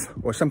truth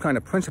or some kind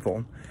of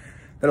principle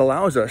that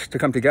allows us to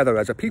come together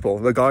as a people,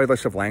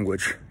 regardless of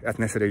language,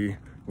 ethnicity,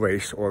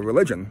 race, or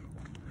religion,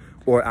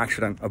 or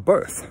accident of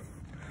birth.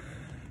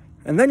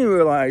 And then you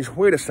realize,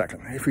 wait a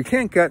second, if we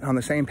can't get on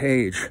the same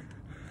page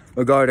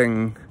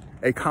regarding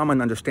a common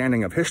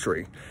understanding of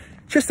history,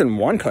 just in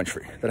one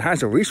country that has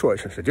the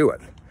resources to do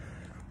it,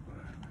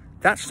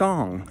 that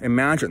song,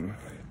 Imagine,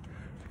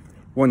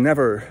 will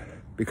never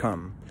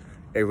become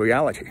a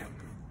reality.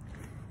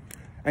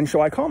 And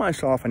so I call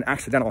myself an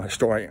accidental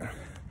historian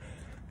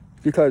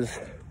because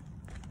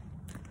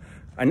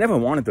I never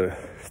wanted to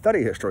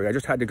study history. I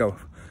just had to go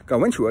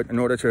into it in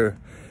order to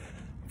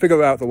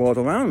figure out the world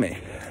around me.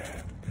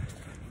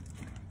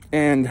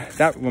 And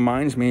that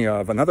reminds me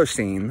of another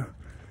scene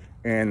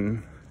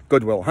in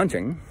Good Will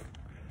Hunting,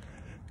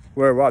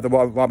 where the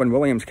Robin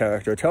Williams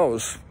character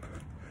tells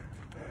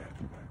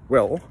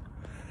Will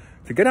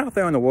to get out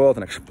there in the world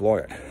and explore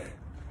it.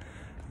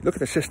 Look at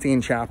the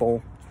Sistine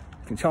Chapel.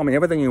 You can tell me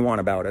everything you want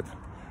about it,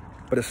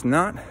 but it's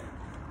not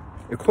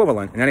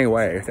equivalent in any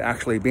way to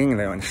actually being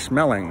there and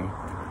smelling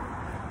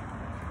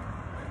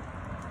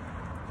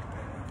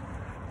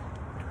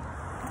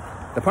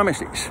the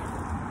premises,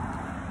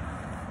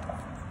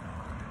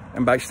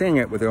 and by seeing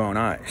it with your own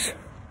eyes.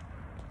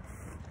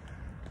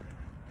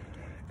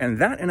 And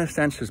that, in a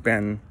sense, has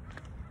been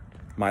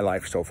my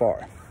life so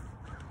far.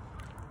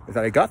 Is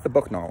that I got the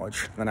book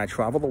knowledge, then I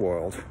traveled the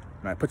world,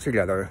 and I put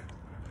together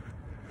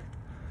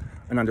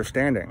an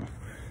understanding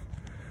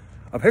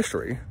of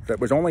history that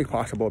was only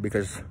possible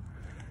because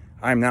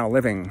I'm now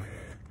living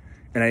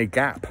in a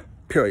gap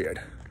period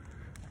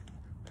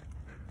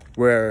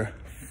where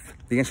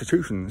the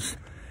institutions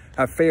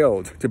have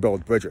failed to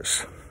build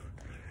bridges,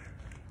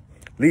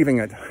 leaving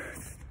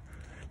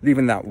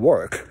that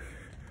work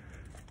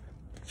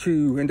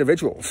to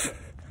individuals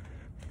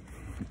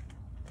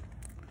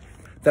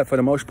that for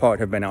the most part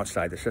have been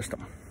outside the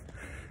system.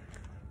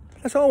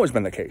 That's always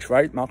been the case,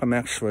 right? Malcolm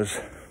X was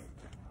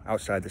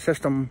outside the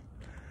system.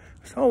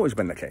 It's always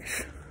been the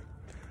case.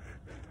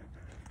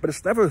 But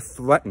it's never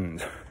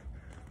threatened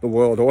the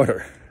world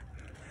order.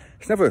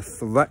 It's never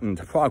threatened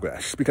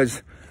progress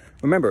because,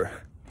 remember,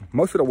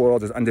 most of the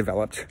world is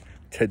undeveloped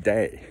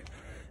today.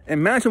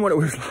 Imagine what it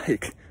was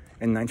like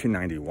in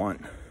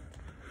 1991.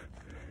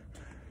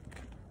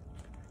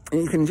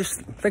 And you can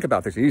just think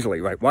about this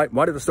easily, right?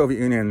 Why did the Soviet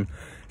Union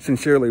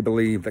sincerely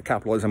believe that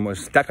capitalism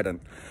was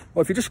decadent?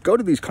 Well, if you just go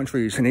to these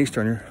countries in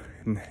Eastern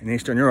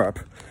Europe,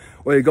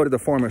 or you go to the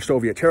former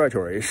Soviet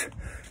territories,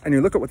 and you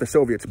look at what the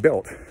Soviets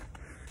built,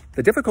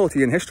 the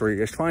difficulty in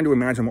history is trying to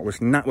imagine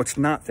what's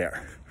not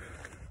there.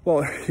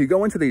 Well, you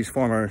go into these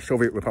former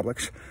Soviet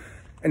republics,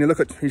 and you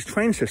look at these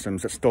train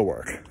systems that still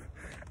work.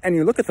 And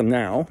you look at them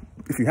now,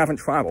 if you haven't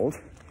traveled,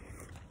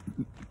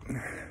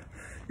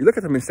 you look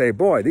at them and say,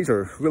 boy, these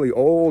are really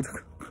old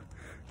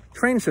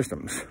train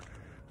systems.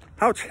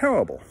 How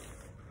terrible.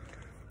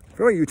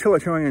 Very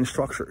utilitarian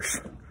structures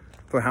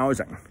for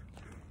housing.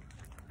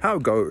 How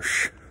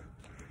gauche.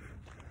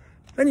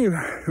 Then you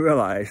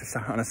realize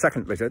on a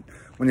second visit,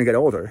 when you get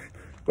older,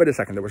 wait a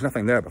second, there was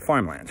nothing there but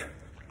farmland.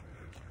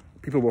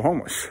 People were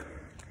homeless.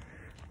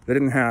 They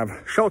didn't have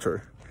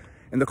shelter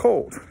in the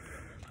cold.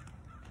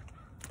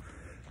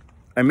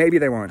 And maybe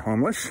they weren't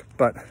homeless,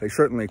 but they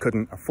certainly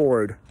couldn't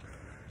afford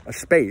a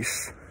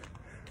space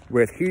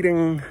with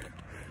heating,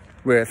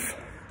 with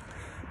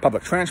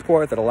public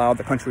transport that allowed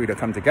the country to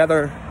come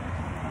together.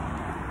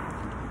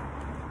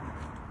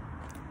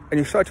 And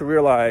you start to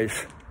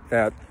realize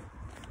that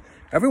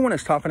everyone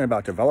is talking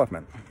about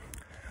development.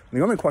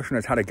 The only question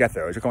is how to get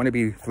there. Is it going to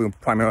be through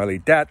primarily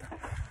debt?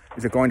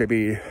 Is it going to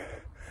be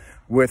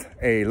with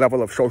a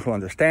level of social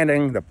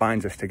understanding that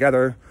binds us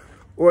together?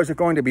 Or is it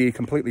going to be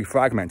completely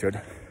fragmented,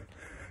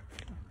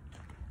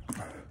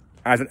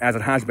 as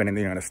it has been in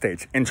the United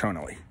States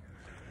internally?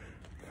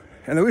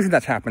 And the reason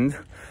that's happened,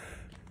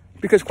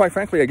 because quite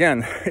frankly,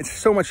 again, it's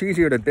so much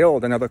easier to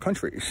build in other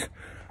countries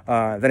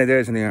than it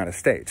is in the United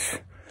States.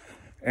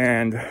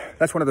 And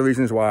that's one of the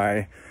reasons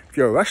why, if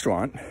you're a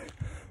restaurant,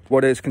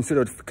 what is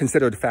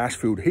considered fast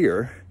food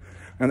here,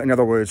 in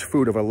other words,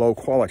 food of a low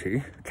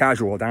quality,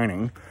 casual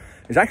dining,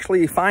 is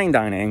actually fine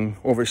dining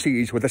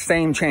overseas with the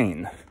same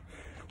chain,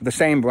 with the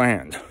same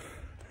brand.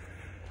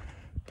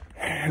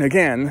 And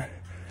again,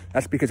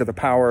 that's because of the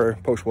power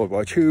post-World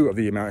War II of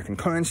the American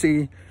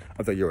currency,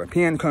 of the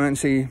European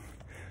currency,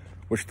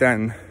 which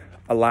then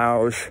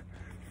allows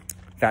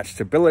that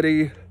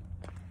stability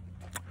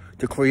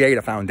to create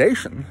a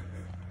foundation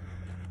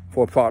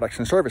for products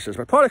and services.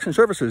 But products and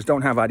services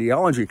don't have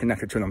ideology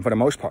connected to them for the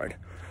most part.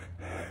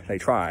 They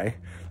try.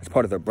 It's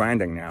part of their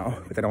branding now,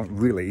 but they don't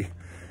really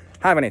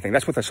have anything.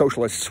 That's what the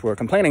socialists were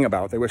complaining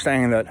about. They were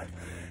saying that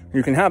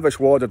you can have this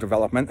world of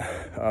development,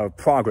 of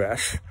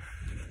progress,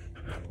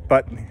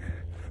 but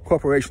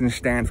corporations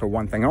stand for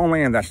one thing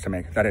only, and that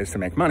is to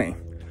make money.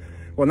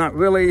 Well, not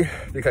really,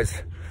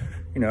 because,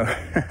 you know,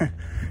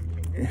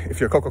 if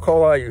you're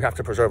Coca-Cola, you have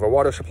to preserve a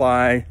water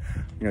supply.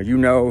 You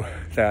know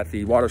that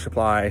the water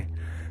supply,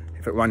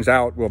 if it runs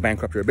out, will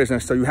bankrupt your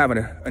business. So you have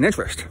an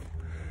interest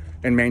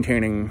in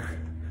maintaining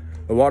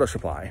the water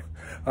supply.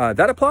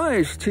 That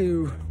applies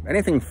to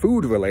anything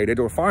food related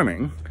or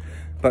farming,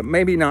 but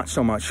maybe not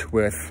so much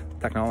with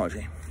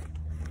technology.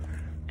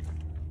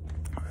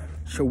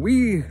 So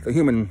we, the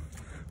human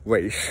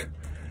race,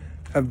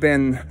 have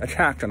been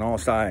attacked on all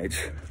sides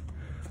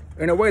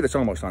in a way that's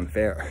almost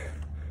unfair.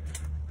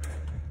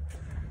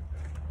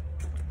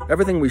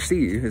 Everything we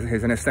see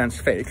is in a sense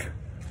fake,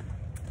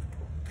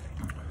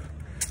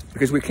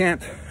 because we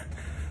can't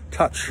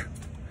touch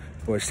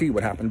or see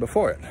what happened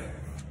before it.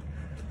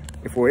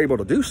 If we're able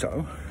to do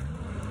so,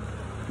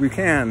 we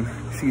can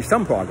see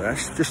some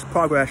progress, just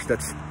progress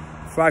that's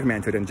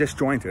fragmented and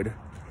disjointed,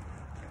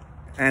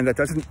 and that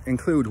doesn't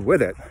include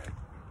with it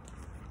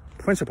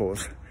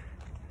principles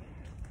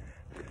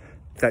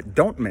that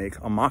don't make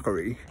a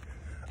mockery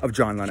of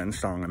John Lennon's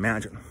song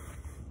Imagine.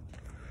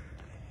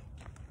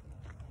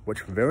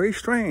 What's very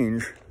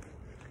strange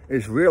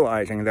is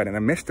realizing that in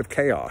the midst of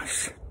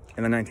chaos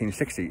in the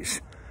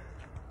 1960s,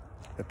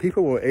 that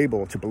people were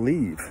able to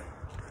believe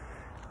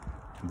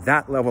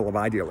that level of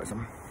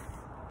idealism.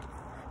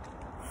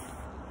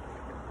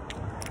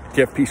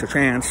 Give peace a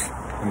chance,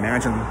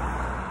 imagine.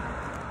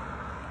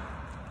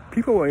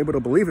 People were able to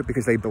believe it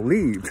because they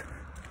believed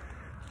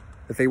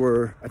that they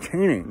were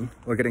attaining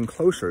or getting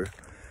closer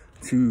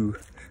to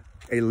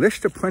a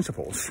list of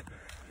principles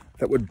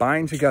that would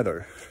bind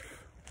together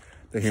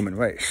the human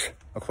race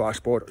across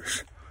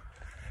borders.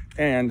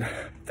 And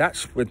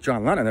that's with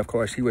John Lennon. Of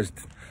course, he was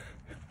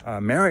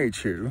married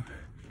to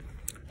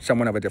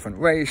someone of a different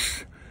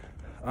race,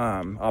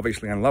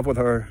 obviously in love with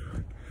her.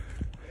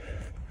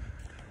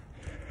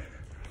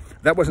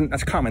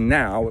 That's common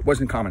now. It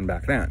wasn't common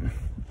back then.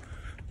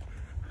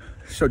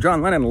 So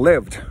John Lennon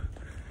lived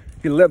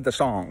the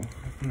song.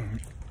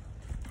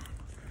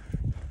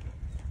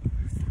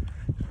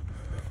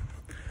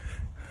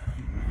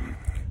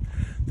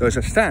 There's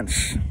a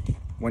sense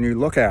when you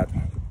look at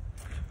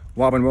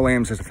Robin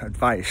Williams'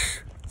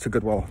 advice to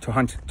goodwill,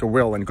 to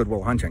Will in Good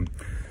Will Hunting,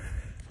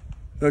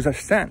 there's a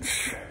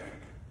sense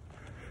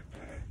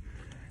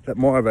that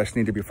more of us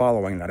need to be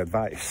following that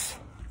advice.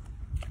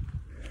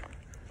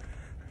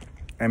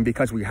 And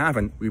because we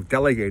haven't, we've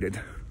delegated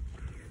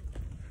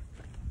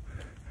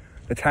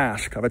the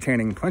task of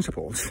attaining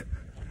principles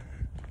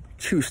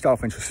to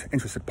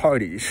self-interested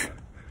parties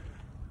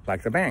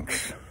like the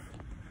banks.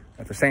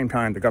 At the same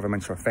time, the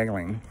governments are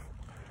failing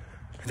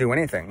to do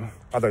anything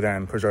other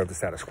than preserve the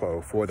status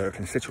quo for their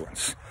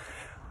constituents.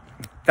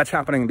 That's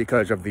happening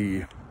because of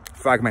the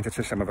fragmented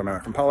system of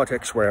American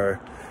politics,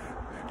 where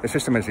the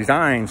system is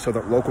designed so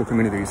that local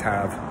communities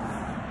have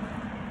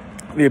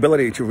the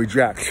ability to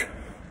reject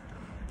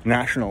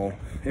national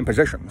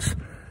impositions.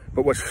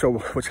 But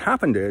what's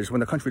happened is, when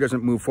the country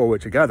doesn't move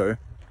forward together,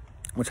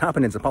 what's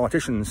happened is the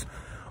politicians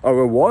are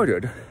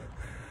rewarded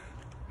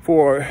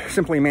for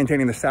simply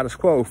maintaining the status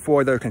quo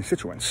for their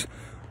constituents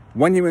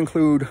when you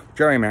include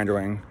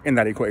gerrymandering in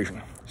that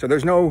equation. So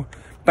there's no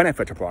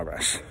benefit to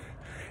progress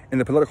in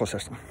the political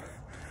system,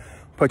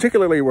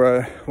 particularly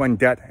when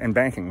debt and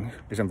banking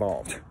is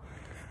involved.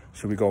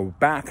 So we go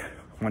back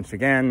once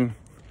again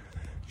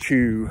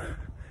to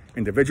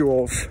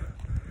individuals.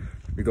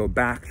 We go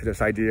back to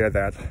this idea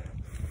that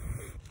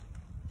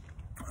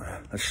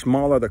the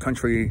smaller the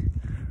country,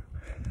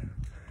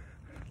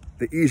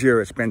 the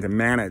easier it's been to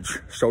manage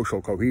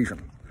social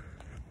cohesion.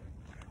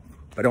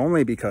 But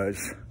only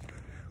because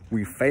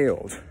we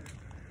failed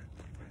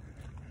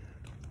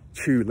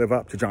to live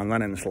up to John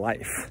Lennon's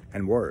life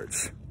and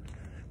words.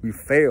 We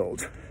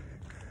failed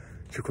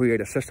to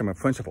create a system of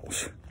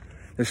principles,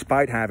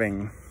 despite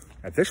having,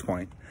 at this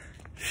point,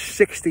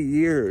 60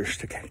 years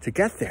to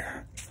get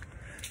there.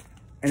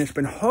 And it's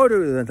been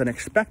harder than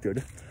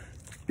expected,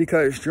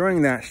 because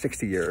during that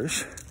 60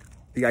 years,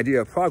 the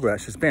idea of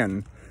progress has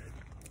been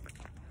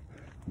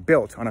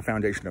built on a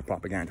foundation of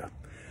propaganda.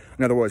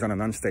 In other words, on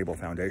an unstable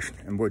foundation.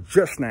 And we're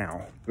just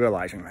now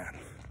realizing that.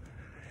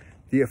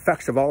 The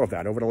effects of all of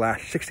that over the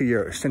last 60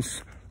 years,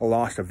 since the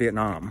loss of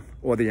Vietnam,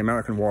 or the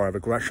American war of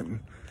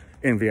aggression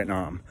in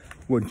Vietnam,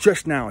 we're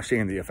just now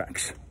seeing the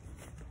effects.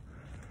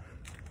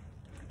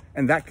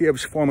 And that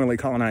gives formerly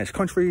colonized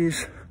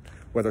countries,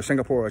 whether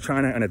Singapore or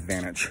China, an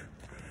advantage.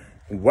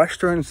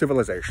 Western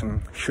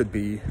civilization should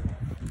be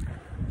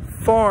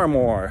far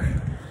more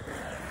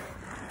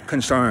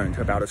concerned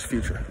about its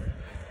future.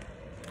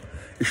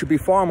 It should be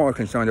far more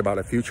concerned about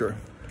a future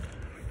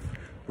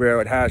where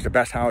it has the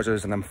best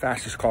houses and the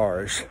fastest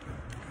cars,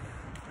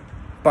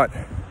 but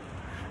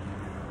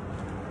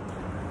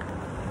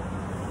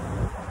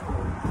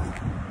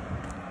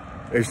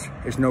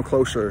is no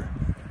closer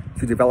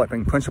to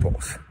developing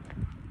principles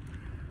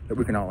that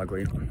we can all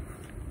agree on.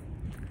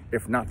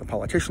 If not the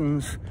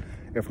politicians,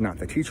 if not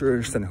the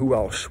teachers, then who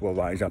else will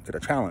rise up to the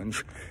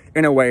challenge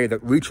in a way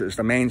that reaches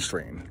the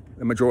mainstream,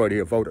 the majority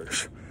of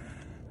voters?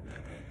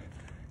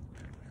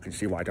 You can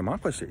see why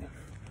democracy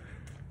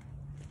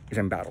is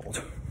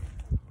embattled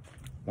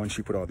once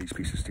you put all these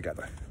pieces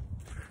together.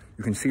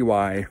 You can see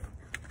why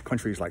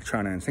countries like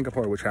China and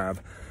Singapore, which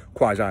have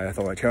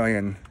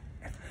quasi-authoritarian,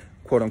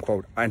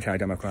 quote-unquote,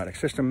 anti-democratic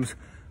systems,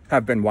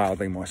 have been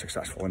wildly more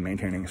successful in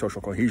maintaining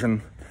social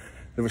cohesion.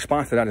 The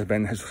response to that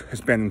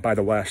has been by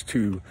the West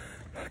to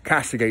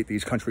castigate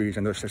these countries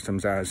and their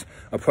systems as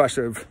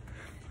oppressive,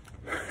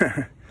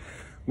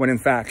 when in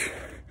fact,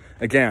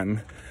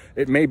 again,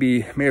 it may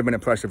have been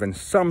oppressive in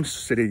some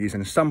cities,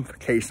 in some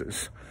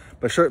cases,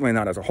 but certainly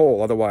not as a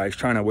whole. Otherwise,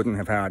 China wouldn't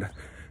have had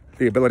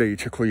the ability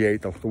to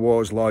create the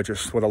world's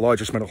largest, or the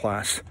largest middle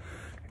class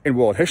in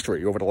world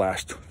history over the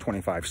last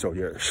 25 so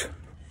years.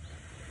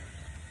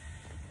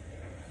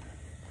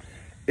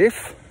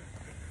 If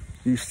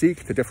you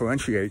seek to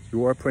differentiate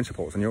your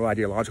principles and your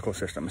ideological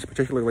systems,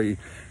 particularly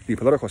the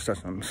political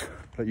systems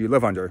that you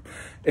live under,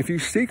 if you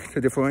seek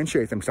to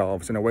differentiate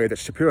themselves in a way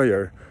that's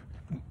superior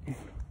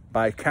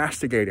by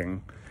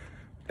castigating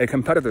a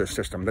competitor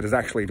system that is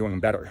actually doing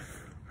better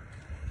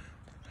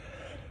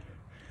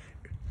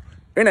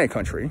in a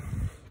country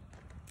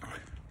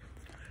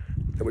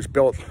that was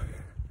built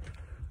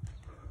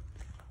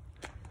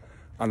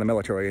on the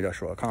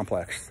military-industrial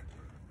complex,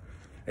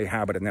 a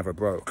habit it never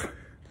broke,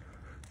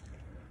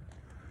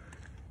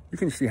 you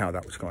can see how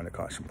that was going to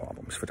cause some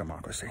problems for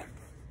democracy.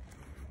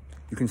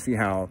 You can see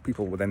how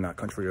people within that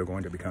country are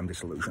going to become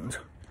disillusioned.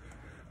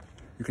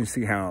 You can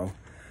see how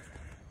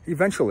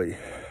eventually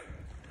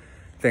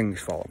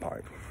things fall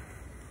apart.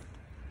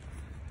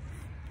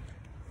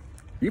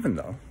 Even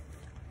though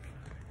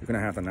you're going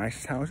to have the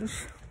nicest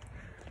houses,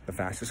 the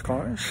fastest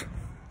cars,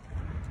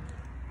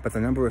 but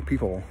the number of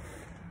people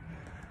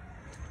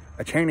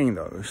attaining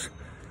those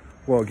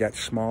will get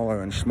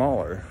smaller and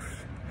smaller,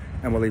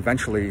 and will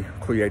eventually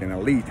create an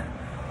elite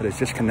that is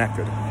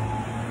disconnected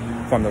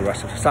from the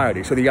rest of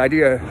society. So the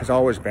idea has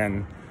always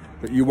been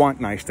that you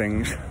want nice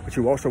things, but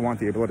you also want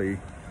the ability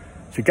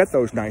to get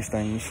those nice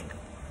things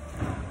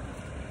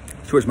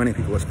to as many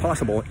people as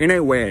possible in a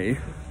way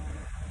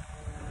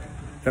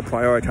that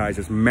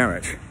prioritizes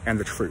merit and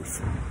the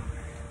truth.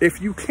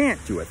 If you can't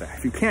do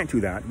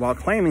that while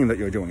claiming that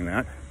you're doing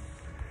that,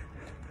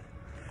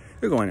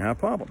 you're going to have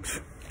problems.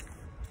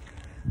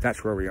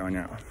 That's where we are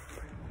now.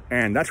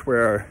 And that's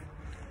why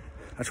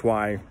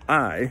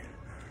I,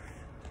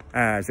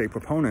 as a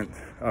proponent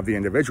of the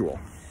individual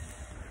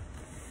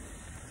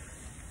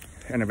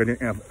and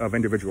of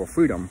individual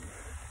freedom,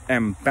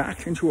 am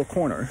backed into a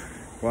corner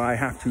where I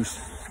have to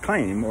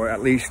claim, or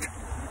at least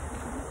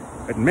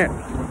admit,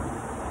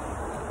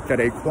 that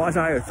a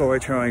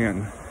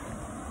quasi-authoritarian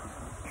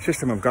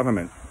system of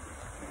government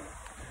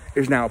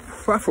is now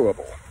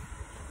preferable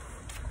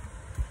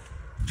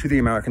to the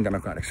American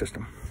democratic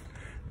system.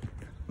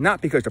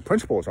 Not because the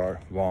principles are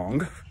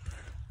wrong,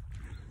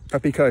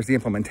 but because the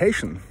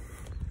implementation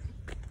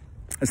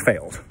has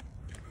failed.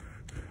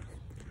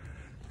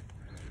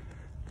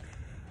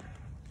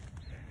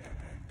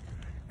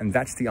 And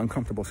that's the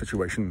uncomfortable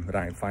situation that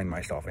I find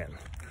myself in.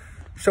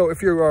 So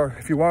if you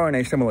are in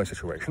a similar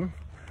situation,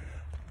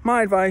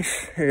 my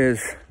advice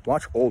is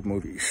watch old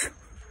movies.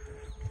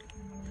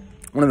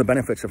 One of the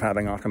benefits of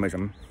having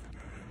optimism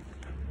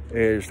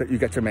is that you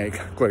get to make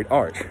great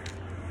art.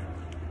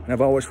 And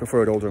I've always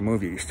preferred older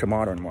movies to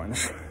modern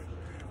ones.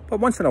 But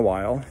once in a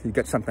while, you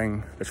get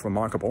something that's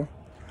remarkable.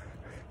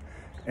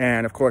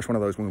 And of course, one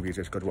of those movies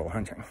is Good Will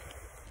Hunting.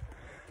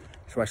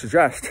 So I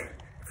suggest,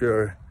 if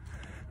you're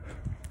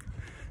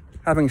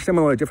having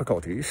similar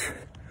difficulties,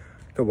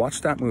 to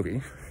watch that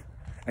movie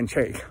and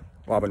take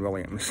Robin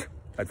Williams'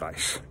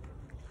 advice.